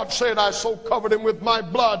yet God said, I so covered him with my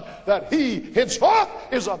blood that he henceforth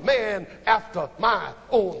is a man after my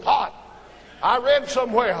own heart. I read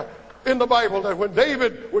somewhere in the Bible that when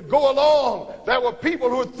David would go along, there were people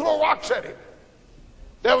who would throw rocks at him.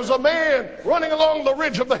 There was a man running along the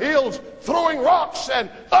ridge of the hills, throwing rocks and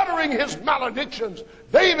uttering his maledictions.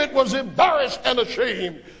 David was embarrassed and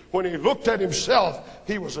ashamed. When he looked at himself,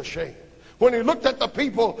 he was ashamed. When he looked at the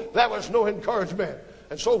people, there was no encouragement.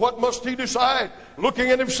 And so what must he decide? Looking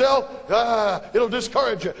at himself, it'll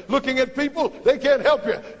discourage you. Looking at people, they can't help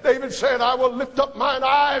you. David said, I will lift up mine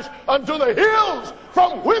eyes unto the hills,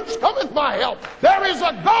 from whence cometh my help. There is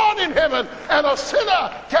a God in heaven, and a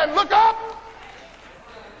sinner can look up.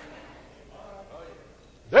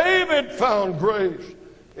 David found grace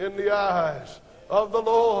in the eyes of the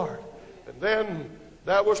Lord. And then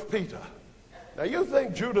there was Peter. Now you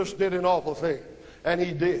think Judas did an awful thing, and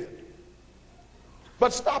he did.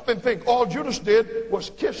 But stop and think. All Judas did was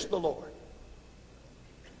kiss the Lord.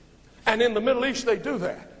 And in the Middle East they do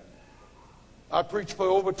that. I preached for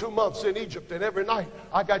over 2 months in Egypt, and every night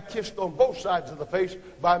I got kissed on both sides of the face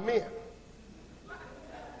by men.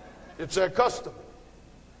 It's their custom.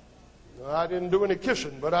 I didn't do any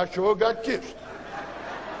kissing, but I sure got kissed.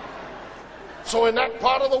 So in that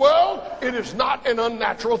part of the world, it is not an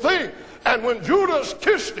unnatural thing. And when Judas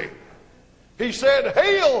kissed him, he said,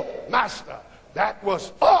 "Hail, Master." That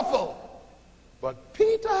was awful. But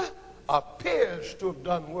Peter appears to have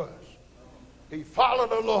done worse. He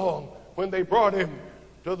followed along when they brought him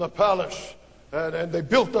to the palace, and they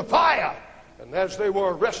built a fire. And as they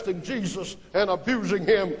were arresting Jesus and abusing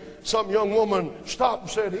him, some young woman stopped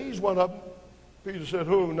and said, "He's one of them." Peter said,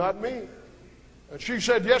 "Who? Not me." And she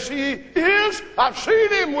said, "Yes, he is. I've seen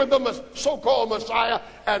him with the so-called Messiah."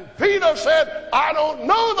 And Peter said, "I don't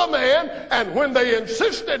know the man." And when they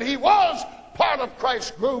insisted he was part of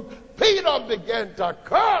Christ's group, Peter began to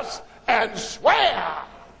curse and swear.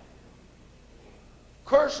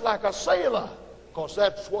 Curse like a sailor, because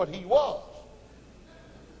that's what he was.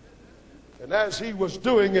 And as he was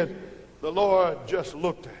doing it, the Lord just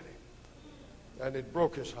looked at him, and it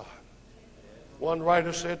broke his heart. One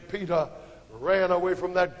writer said Peter ran away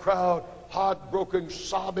from that crowd, heartbroken,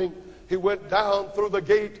 sobbing. He went down through the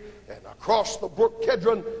gate and across the brook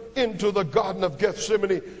Kedron into the Garden of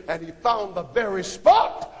Gethsemane, and he found the very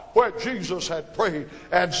spot where Jesus had prayed,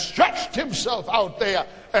 and stretched himself out there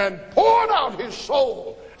and poured out his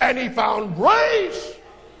soul, and he found grace.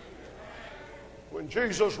 When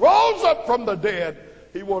Jesus rose up from the dead,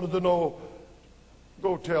 he wanted to know,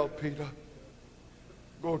 go tell Peter,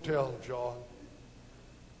 go tell John,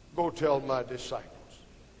 go tell my disciples.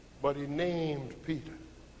 But he named Peter.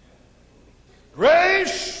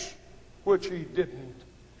 Grace which he didn't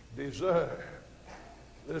deserve.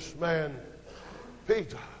 This man,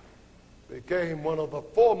 Peter, became one of the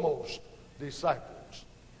foremost disciples.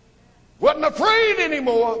 Wasn't afraid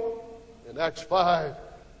anymore. In Acts 5,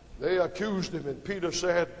 they accused him, and Peter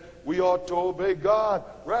said, "We ought to obey God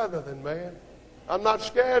rather than man. I'm not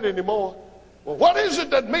scared anymore." Well, what is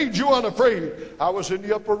it that made you unafraid? I was in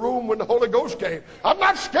the upper room when the Holy Ghost came. I'm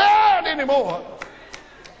not scared anymore.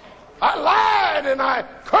 I lied and I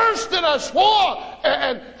cursed and I swore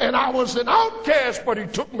and I was an outcast, but he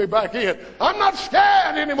took me back in. I'm not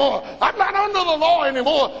scared anymore. I'm not under the law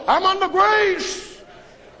anymore. I'm under grace.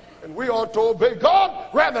 And we ought to obey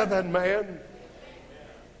God rather than man.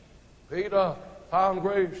 Peter found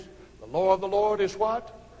grace. The law of the Lord is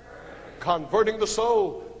what? Converting the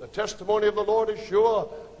soul. The testimony of the Lord is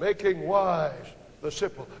sure, making wise the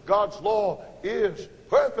simple. God's law is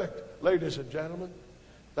perfect, ladies and gentlemen.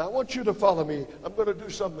 Now, I want you to follow me. I'm going to do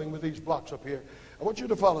something with these blocks up here. I want you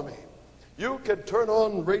to follow me. You can turn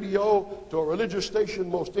on radio to a religious station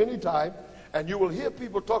most any time, and you will hear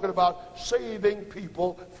people talking about saving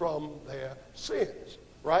people from their sins,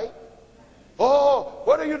 right? Oh,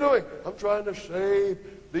 what are you doing? I'm trying to save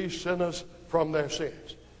these sinners from their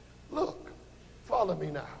sins. Look, follow me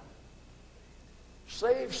now.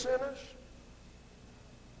 Save sinners?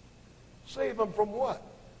 Save them from what?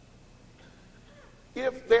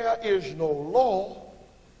 If there is no law,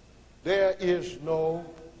 there is no.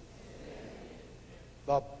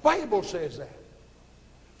 The Bible says that.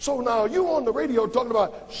 So now you on the radio talking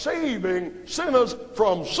about saving sinners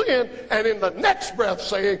from sin, and in the next breath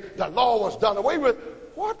saying the law was done away with.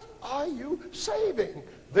 What are you saving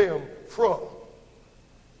them from?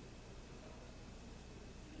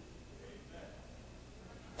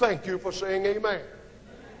 Thank you for saying amen.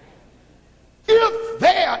 If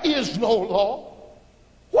there is no law,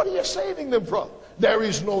 what are you saving them from? There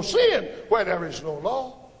is no sin where there is no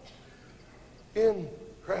law.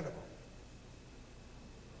 Incredible.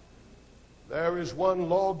 There is one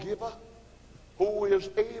lawgiver who is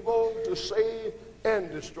able to save and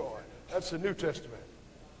destroy. That's the New Testament.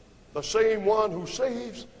 The same one who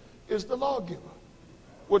saves is the lawgiver.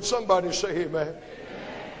 Would somebody say amen? Amen.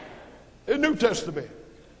 The New Testament.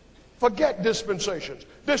 Forget dispensations.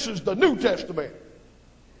 This is the New Testament.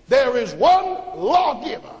 There is one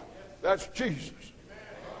lawgiver. That's Jesus.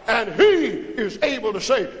 And he is able to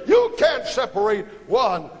save. You can't separate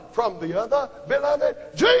one from the other, beloved.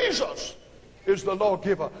 Jesus is the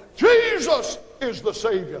lawgiver. Jesus is the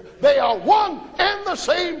Savior. They are one and the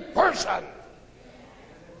same person.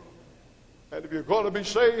 And if you're going to be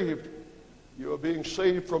saved, you are being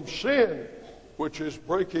saved from sin, which is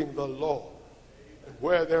breaking the law. And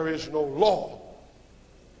where there is no law,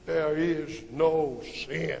 there is no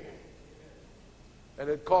sin. And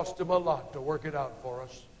it cost him a lot to work it out for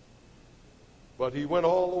us. But he went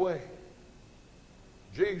all the way.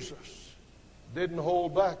 Jesus didn't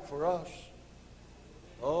hold back for us.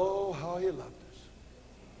 Oh, how he loved us.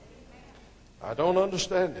 I don't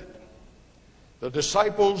understand it. The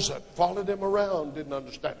disciples that followed him around didn't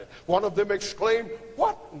understand it. One of them exclaimed,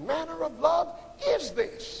 "What manner of love is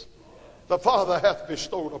this the Father hath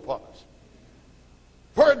bestowed upon us?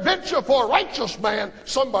 Peradventure for a righteous man,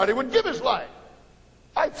 somebody would give his life.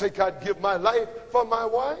 I think I'd give my life for my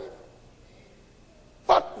wife.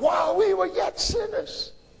 But while we were yet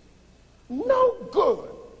sinners, no good,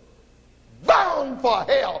 bound for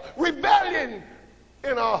hell, rebellion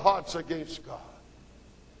in our hearts against God,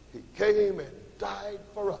 he came and died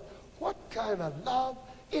for us." What kind of love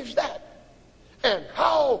is that? And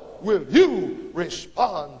how will you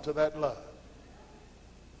respond to that love?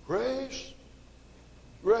 Grace,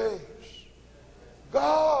 grace,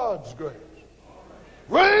 God's grace.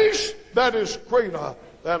 Grace that is greater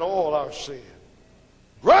than all our sin.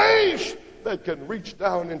 Grace that can reach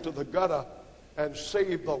down into the gutter and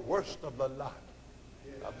save the worst of the lot.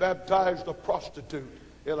 I baptized a prostitute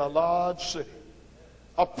in a large city.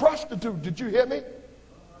 A prostitute, did you hear me?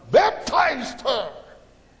 Baptized her.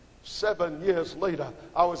 7 years later,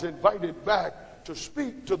 I was invited back to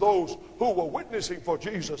speak to those who were witnessing for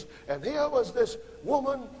Jesus. And here was this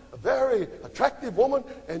woman, a very attractive woman,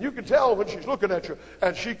 and you can tell when she's looking at you.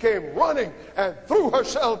 And she came running and threw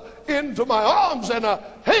herself into my arms, and her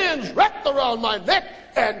hands wrapped around my neck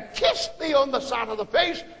and kissed me on the side of the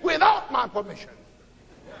face without my permission.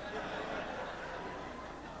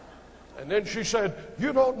 And then she said,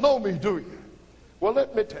 "You don't know me, do you?" Well,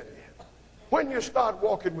 let me tell you, when you start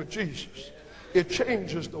walking with Jesus, it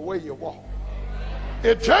changes the way you walk.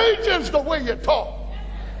 It changes the way you talk.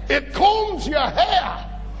 It combs your hair.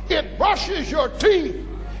 It brushes your teeth.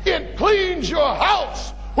 It cleans your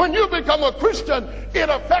house. When you become a Christian, it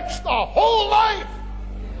affects the whole life.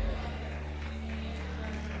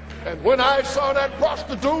 And when I saw that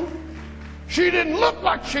prostitute, she didn't look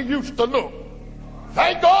like she used to look.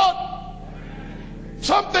 Thank God.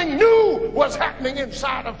 Something new was happening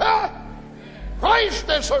inside of her. Christ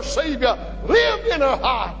as her Savior lived in her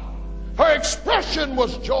heart. Her expression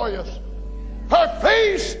was joyous. Her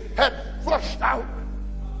face had flushed out.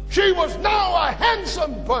 She was now a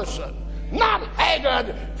handsome person, not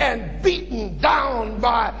haggard and beaten down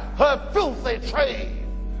by her filthy trade.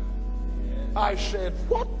 I said,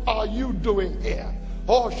 "What are you doing here?"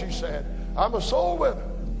 Oh, she said, "I'm a soul winner."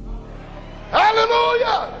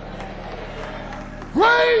 Hallelujah!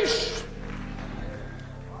 Grace!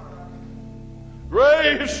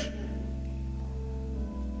 Grace!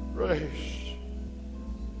 Grace.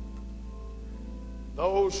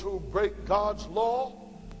 Those who break God's law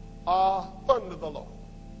are under the law.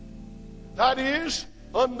 That is,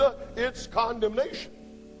 under its condemnation.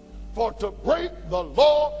 For to break the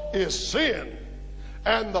law is sin,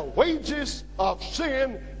 and the wages of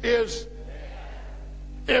sin is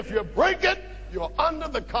death. If you break it, you're under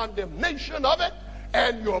the condemnation of it,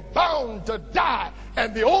 and you're bound to die.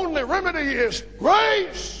 And the only remedy is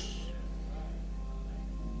grace.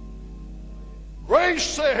 Grace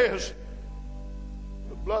says,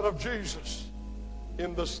 the blood of Jesus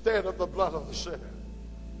in the stead of the blood of the sinner.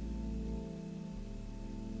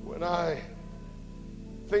 When I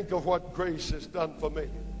think of what grace has done for me,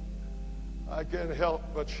 I can't help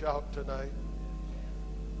but shout tonight.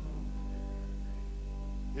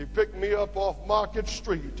 He picked me up off Market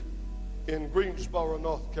Street in Greensboro,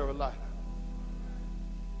 North Carolina.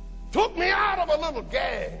 Took me out of a little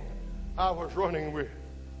gang I was running with.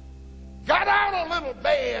 Got out a little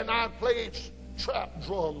band I played trap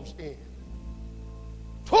drums in.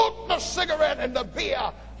 Took the cigarette and the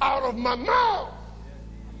beer out of my mouth.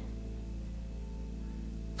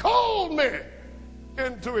 Called me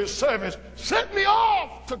into his service. Sent me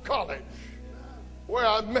off to college, where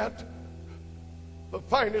I met the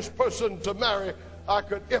finest person to marry I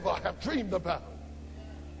could ever have dreamed about.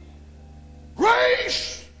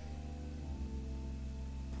 Grace!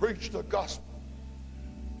 Preached the gospel.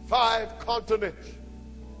 5 continents.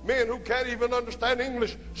 Men who can't even understand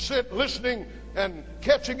English sit listening and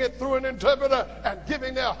catching it through an interpreter and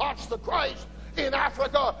giving their hearts to Christ. In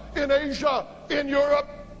Africa, in Asia, in Europe,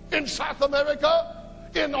 in South America,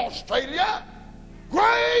 in Australia.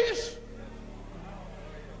 Grace!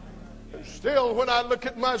 And still, when I look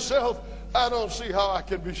at myself, I don't see how I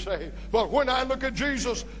can be saved. But when I look at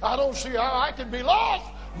Jesus, I don't see how I can be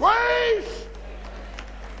lost. Grace!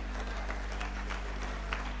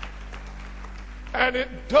 And it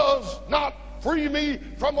does not free me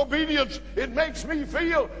from obedience. It makes me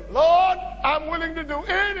feel, Lord, I'm willing to do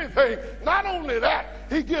anything. Not only that,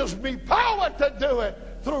 he gives me power to do it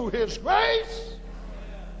through his grace.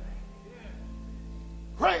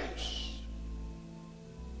 Grace.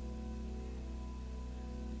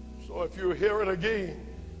 So if you hear it again,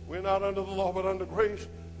 we're not under the law but under grace.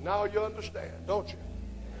 Now you understand, don't you?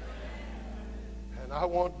 And I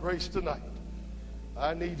want grace tonight.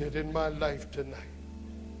 I need it in my life tonight.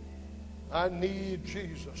 I need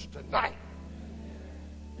Jesus tonight.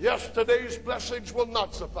 Yesterday's blessings will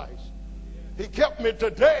not suffice. He kept me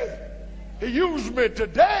today. He used me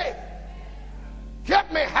today.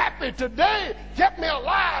 Kept me happy today. Kept me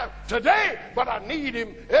alive today. But I need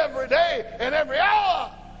him every day and every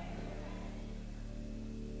hour.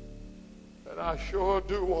 And I sure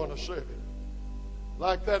do want to serve him.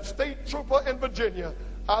 Like that state trooper in Virginia,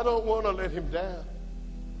 I don't want to let him down.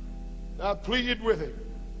 I plead with him.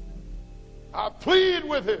 I plead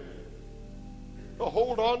with him to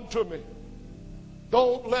hold on to me.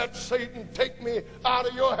 Don't let Satan take me out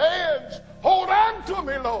of your hands. Hold on to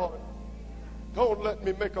me, Lord. Don't let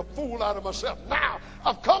me make a fool out of myself now.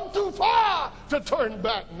 I've come too far to turn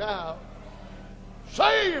back now.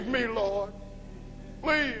 Save me, Lord.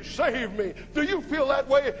 Please save me. Do you feel that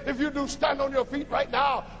way? If you do, stand on your feet right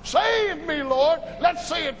now. Save me, Lord. Let's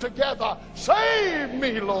say it together. Save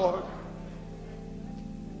me, Lord.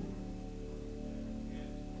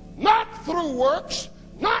 Not through works,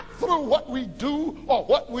 not through what we do or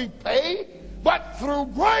what we pay, but through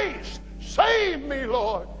grace. Save me,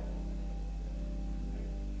 Lord.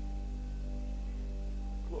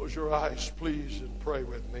 Close your eyes, please, and pray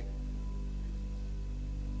with me.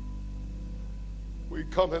 We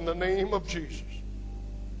come in the name of Jesus,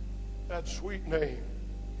 that sweet name,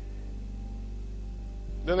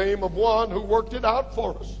 the name of one who worked it out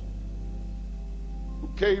for us, who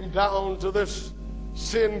came down to this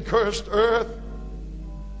sin-cursed earth,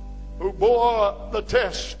 who bore the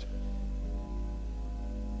test,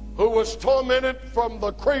 who was tormented from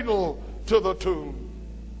the cradle to the tomb,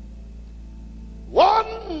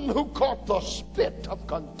 one who caught the spit of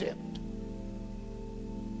contempt,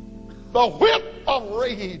 the whip of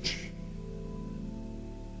rage,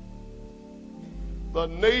 the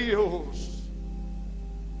nails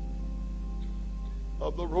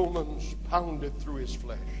of the Romans pounded through his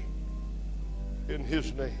flesh. In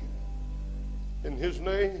his name. In his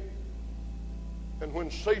name. And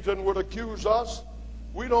when Satan would accuse us,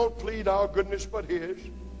 we don't plead our goodness but his.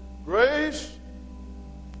 Grace,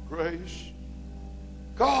 grace,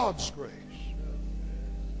 God's grace.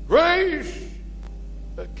 Grace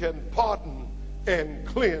that can pardon and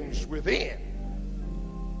cleanse within.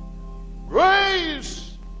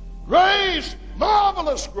 Grace, grace,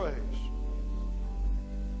 marvelous grace.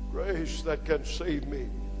 Grace that can save me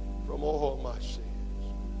from all my sins.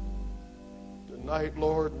 Tonight,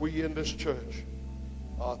 Lord, we in this church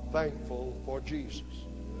are thankful for Jesus.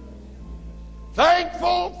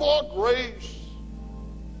 Thankful for grace.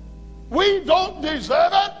 We don't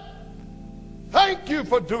deserve it. Thank you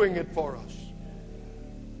for doing it for us.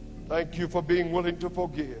 Thank you for being willing to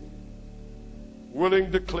forgive,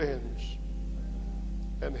 willing to cleanse,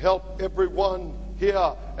 and help everyone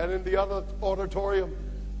here and in the other auditorium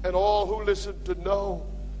and all who listen to know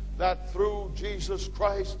that through Jesus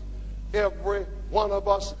Christ, every one of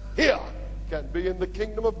us here can be in the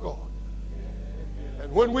kingdom of God.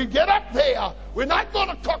 And when we get up there, we're not going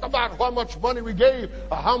to talk about how much money we gave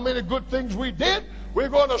or how many good things we did. We're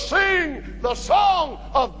going to sing the song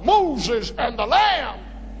of Moses and the Lamb.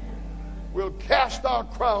 We'll cast our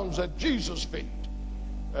crowns at Jesus' feet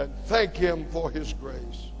and thank him for his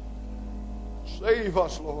grace. Save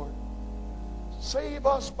us, Lord. Save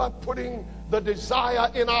us by putting the desire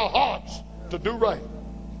in our hearts to do right.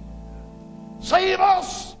 Save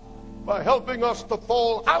us by helping us to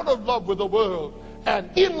fall out of love with the world and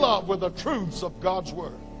in love with the truths of God's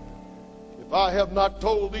word. If I have not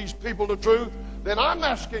told these people the truth, then I'm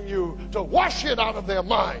asking you to wash it out of their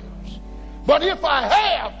minds. But if I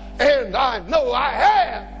have, and I know I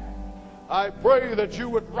have, I pray that you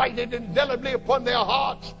would write it indelibly upon their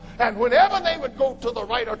hearts, and whenever they would go to the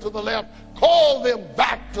right or to the left, call them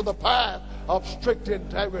back to the path of strict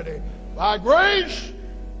integrity. By grace.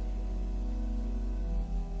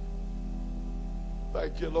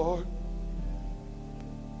 Thank you, Lord.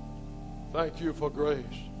 Thank you for grace.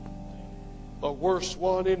 The worst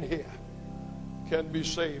one in here can be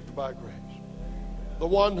saved by grace. The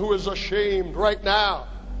one who is ashamed right now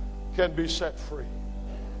can be set free.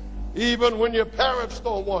 Even when your parents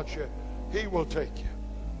don't want you, he will take you.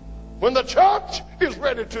 When the church is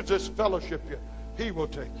ready to disfellowship you, he will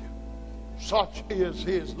take you. Such is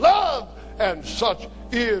his love and such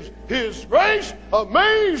is his grace.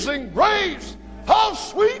 Amazing grace. How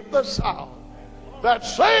sweet the sound that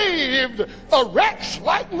saved a wretch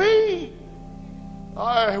like me.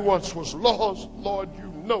 I once was lost, Lord,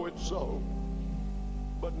 you know it so.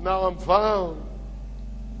 But now I'm found.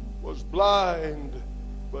 Was blind,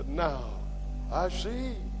 but now I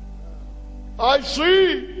see. I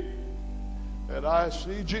see, and I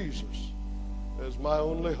see Jesus as my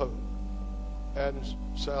only hope and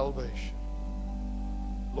salvation.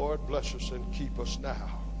 Lord, bless us and keep us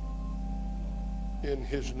now in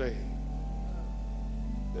his name.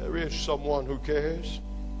 There is someone who cares.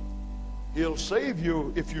 He'll save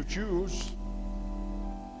you if you choose.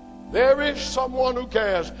 There is someone who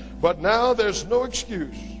cares, but now there's no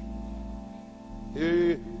excuse.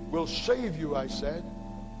 He will save you, I said,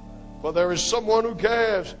 for there is someone who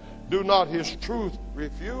cares. Do not his truth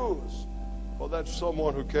refuse, for that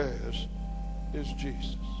someone who cares is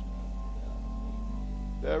Jesus.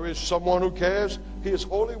 There is someone who cares. His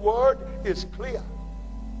holy word is clear.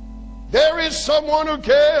 There is someone who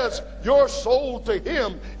cares. Your soul to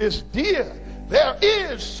him is dear. There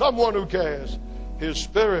is someone who cares. His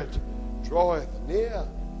spirit draweth near.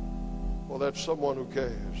 For that someone who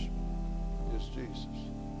cares is Jesus.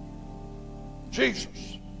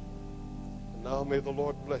 Jesus. And now may the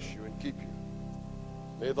Lord bless you and keep you.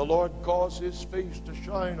 May the Lord cause his face to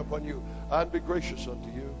shine upon you and be gracious unto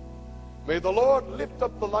you. May the Lord lift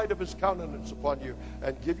up the light of his countenance upon you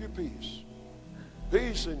and give you peace.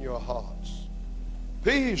 Peace in your hearts.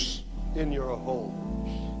 Peace in your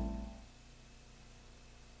homes.